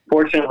 So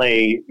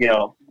fortunately,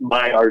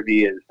 my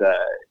RV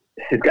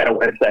has got a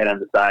website on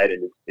the side,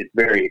 and it's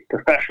very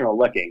professional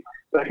looking.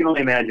 But I can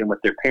only imagine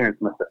what their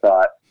parents must have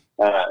thought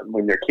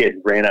when their kids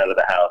ran out of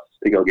the house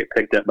to go get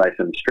picked up by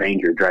some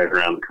stranger driving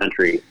around the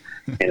country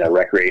in a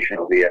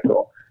recreational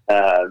vehicle.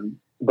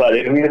 But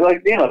it was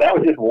like, that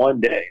was just one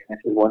day. This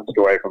is one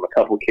story from a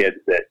couple kids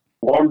that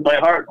warmed my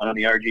heart on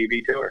the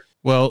RGV Tour.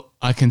 Well,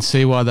 I can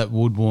see why that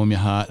would warm your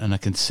heart, and I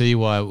can see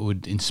why it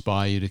would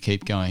inspire you to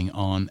keep going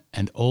on,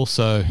 and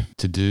also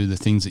to do the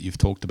things that you've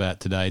talked about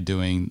today,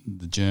 doing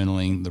the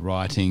journaling, the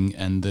writing,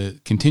 and the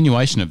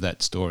continuation of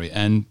that story,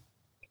 and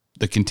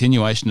the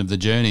continuation of the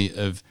journey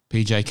of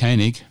PJ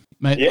KOENIG.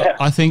 Mate, yeah.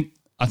 I think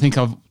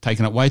I've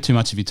taken up way too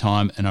much of your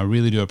time, and I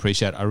really do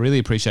appreciate it. I really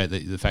appreciate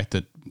the fact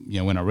that,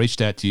 when I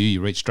reached out to you,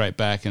 you reached straight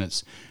back, and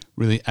it's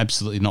really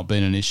absolutely not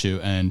been an issue.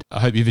 And I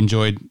hope you've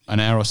enjoyed an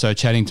hour or so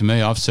chatting to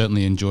me. I've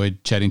certainly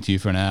enjoyed chatting to you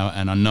for an hour,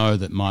 and I know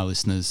that my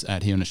listeners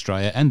out here in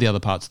Australia and the other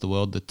parts of the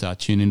world that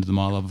tune into the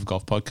My Love of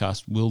Golf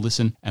podcast will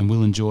listen and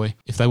will enjoy.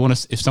 If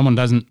someone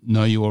doesn't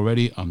know you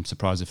already, I'm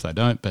surprised if they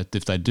don't, but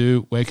if they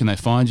do, where can they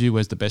find you?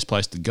 Where's the best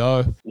place to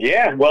go?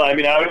 Yeah, well, I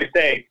always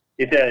say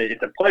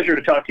it's a pleasure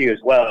to talk to you as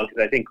well,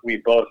 because I think we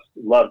both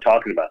love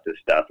talking about this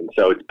stuff, and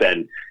so it's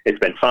been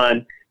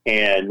fun.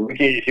 And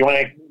if you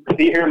want to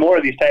hear more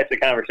of these types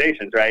of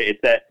conversations, right?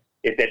 It's at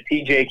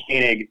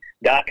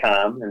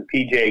pjkoenig.com, and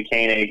PJ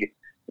Koenig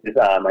is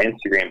my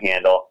Instagram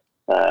handle.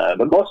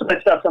 But most of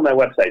my stuff's on my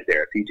website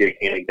there,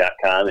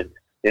 pjkoenig.com, and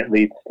it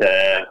leads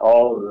to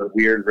all of the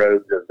weird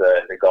roads of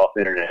the golf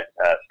internet.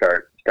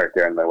 Start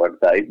there on my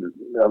website. And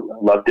I'd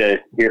love to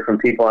hear from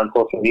people on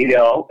social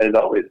media as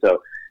always.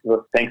 So.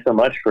 Well, thanks so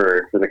much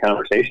for the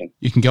conversation.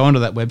 You can go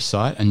onto that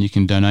website and you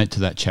can donate to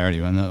that charity.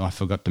 And I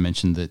forgot to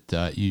mention that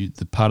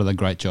the part of the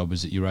great job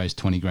is that you raised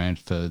 $20,000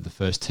 for the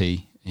first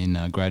tee in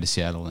Greater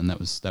Seattle, and that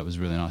was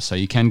really nice. So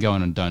you can go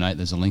on and donate.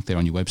 There's a link there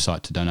on your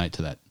website to donate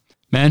to that.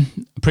 Man,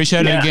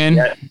 appreciate it again.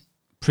 Yeah.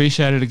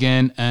 Appreciate it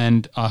again,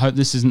 and I hope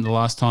this isn't the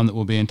last time that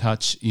we'll be in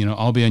touch.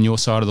 I'll be on your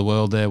side of the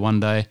world there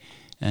one day.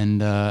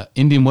 And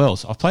Indian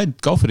Wells. I've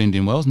played golf at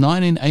Indian Wells,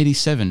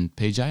 1987,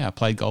 PJ. I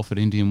played golf at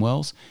Indian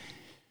Wells.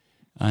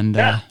 And,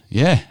 no,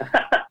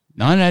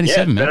 1987,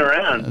 yeah, it's man. been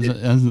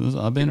around.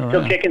 I've been Still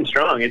around. kicking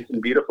strong. It's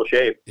in beautiful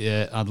shape.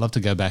 Yeah, I'd love to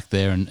go back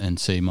there and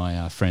see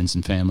my friends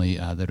and family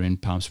that are in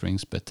Palm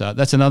Springs. But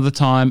that's another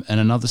time and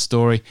another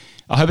story.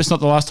 I hope it's not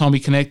the last time we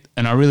connect,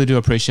 and I really do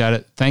appreciate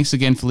it. Thanks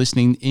again for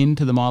listening in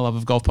to the My Love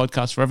of Golf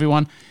podcast for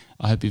everyone.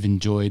 I hope you've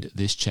enjoyed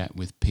this chat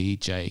with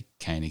PJ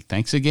KOENIG.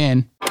 Thanks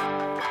again.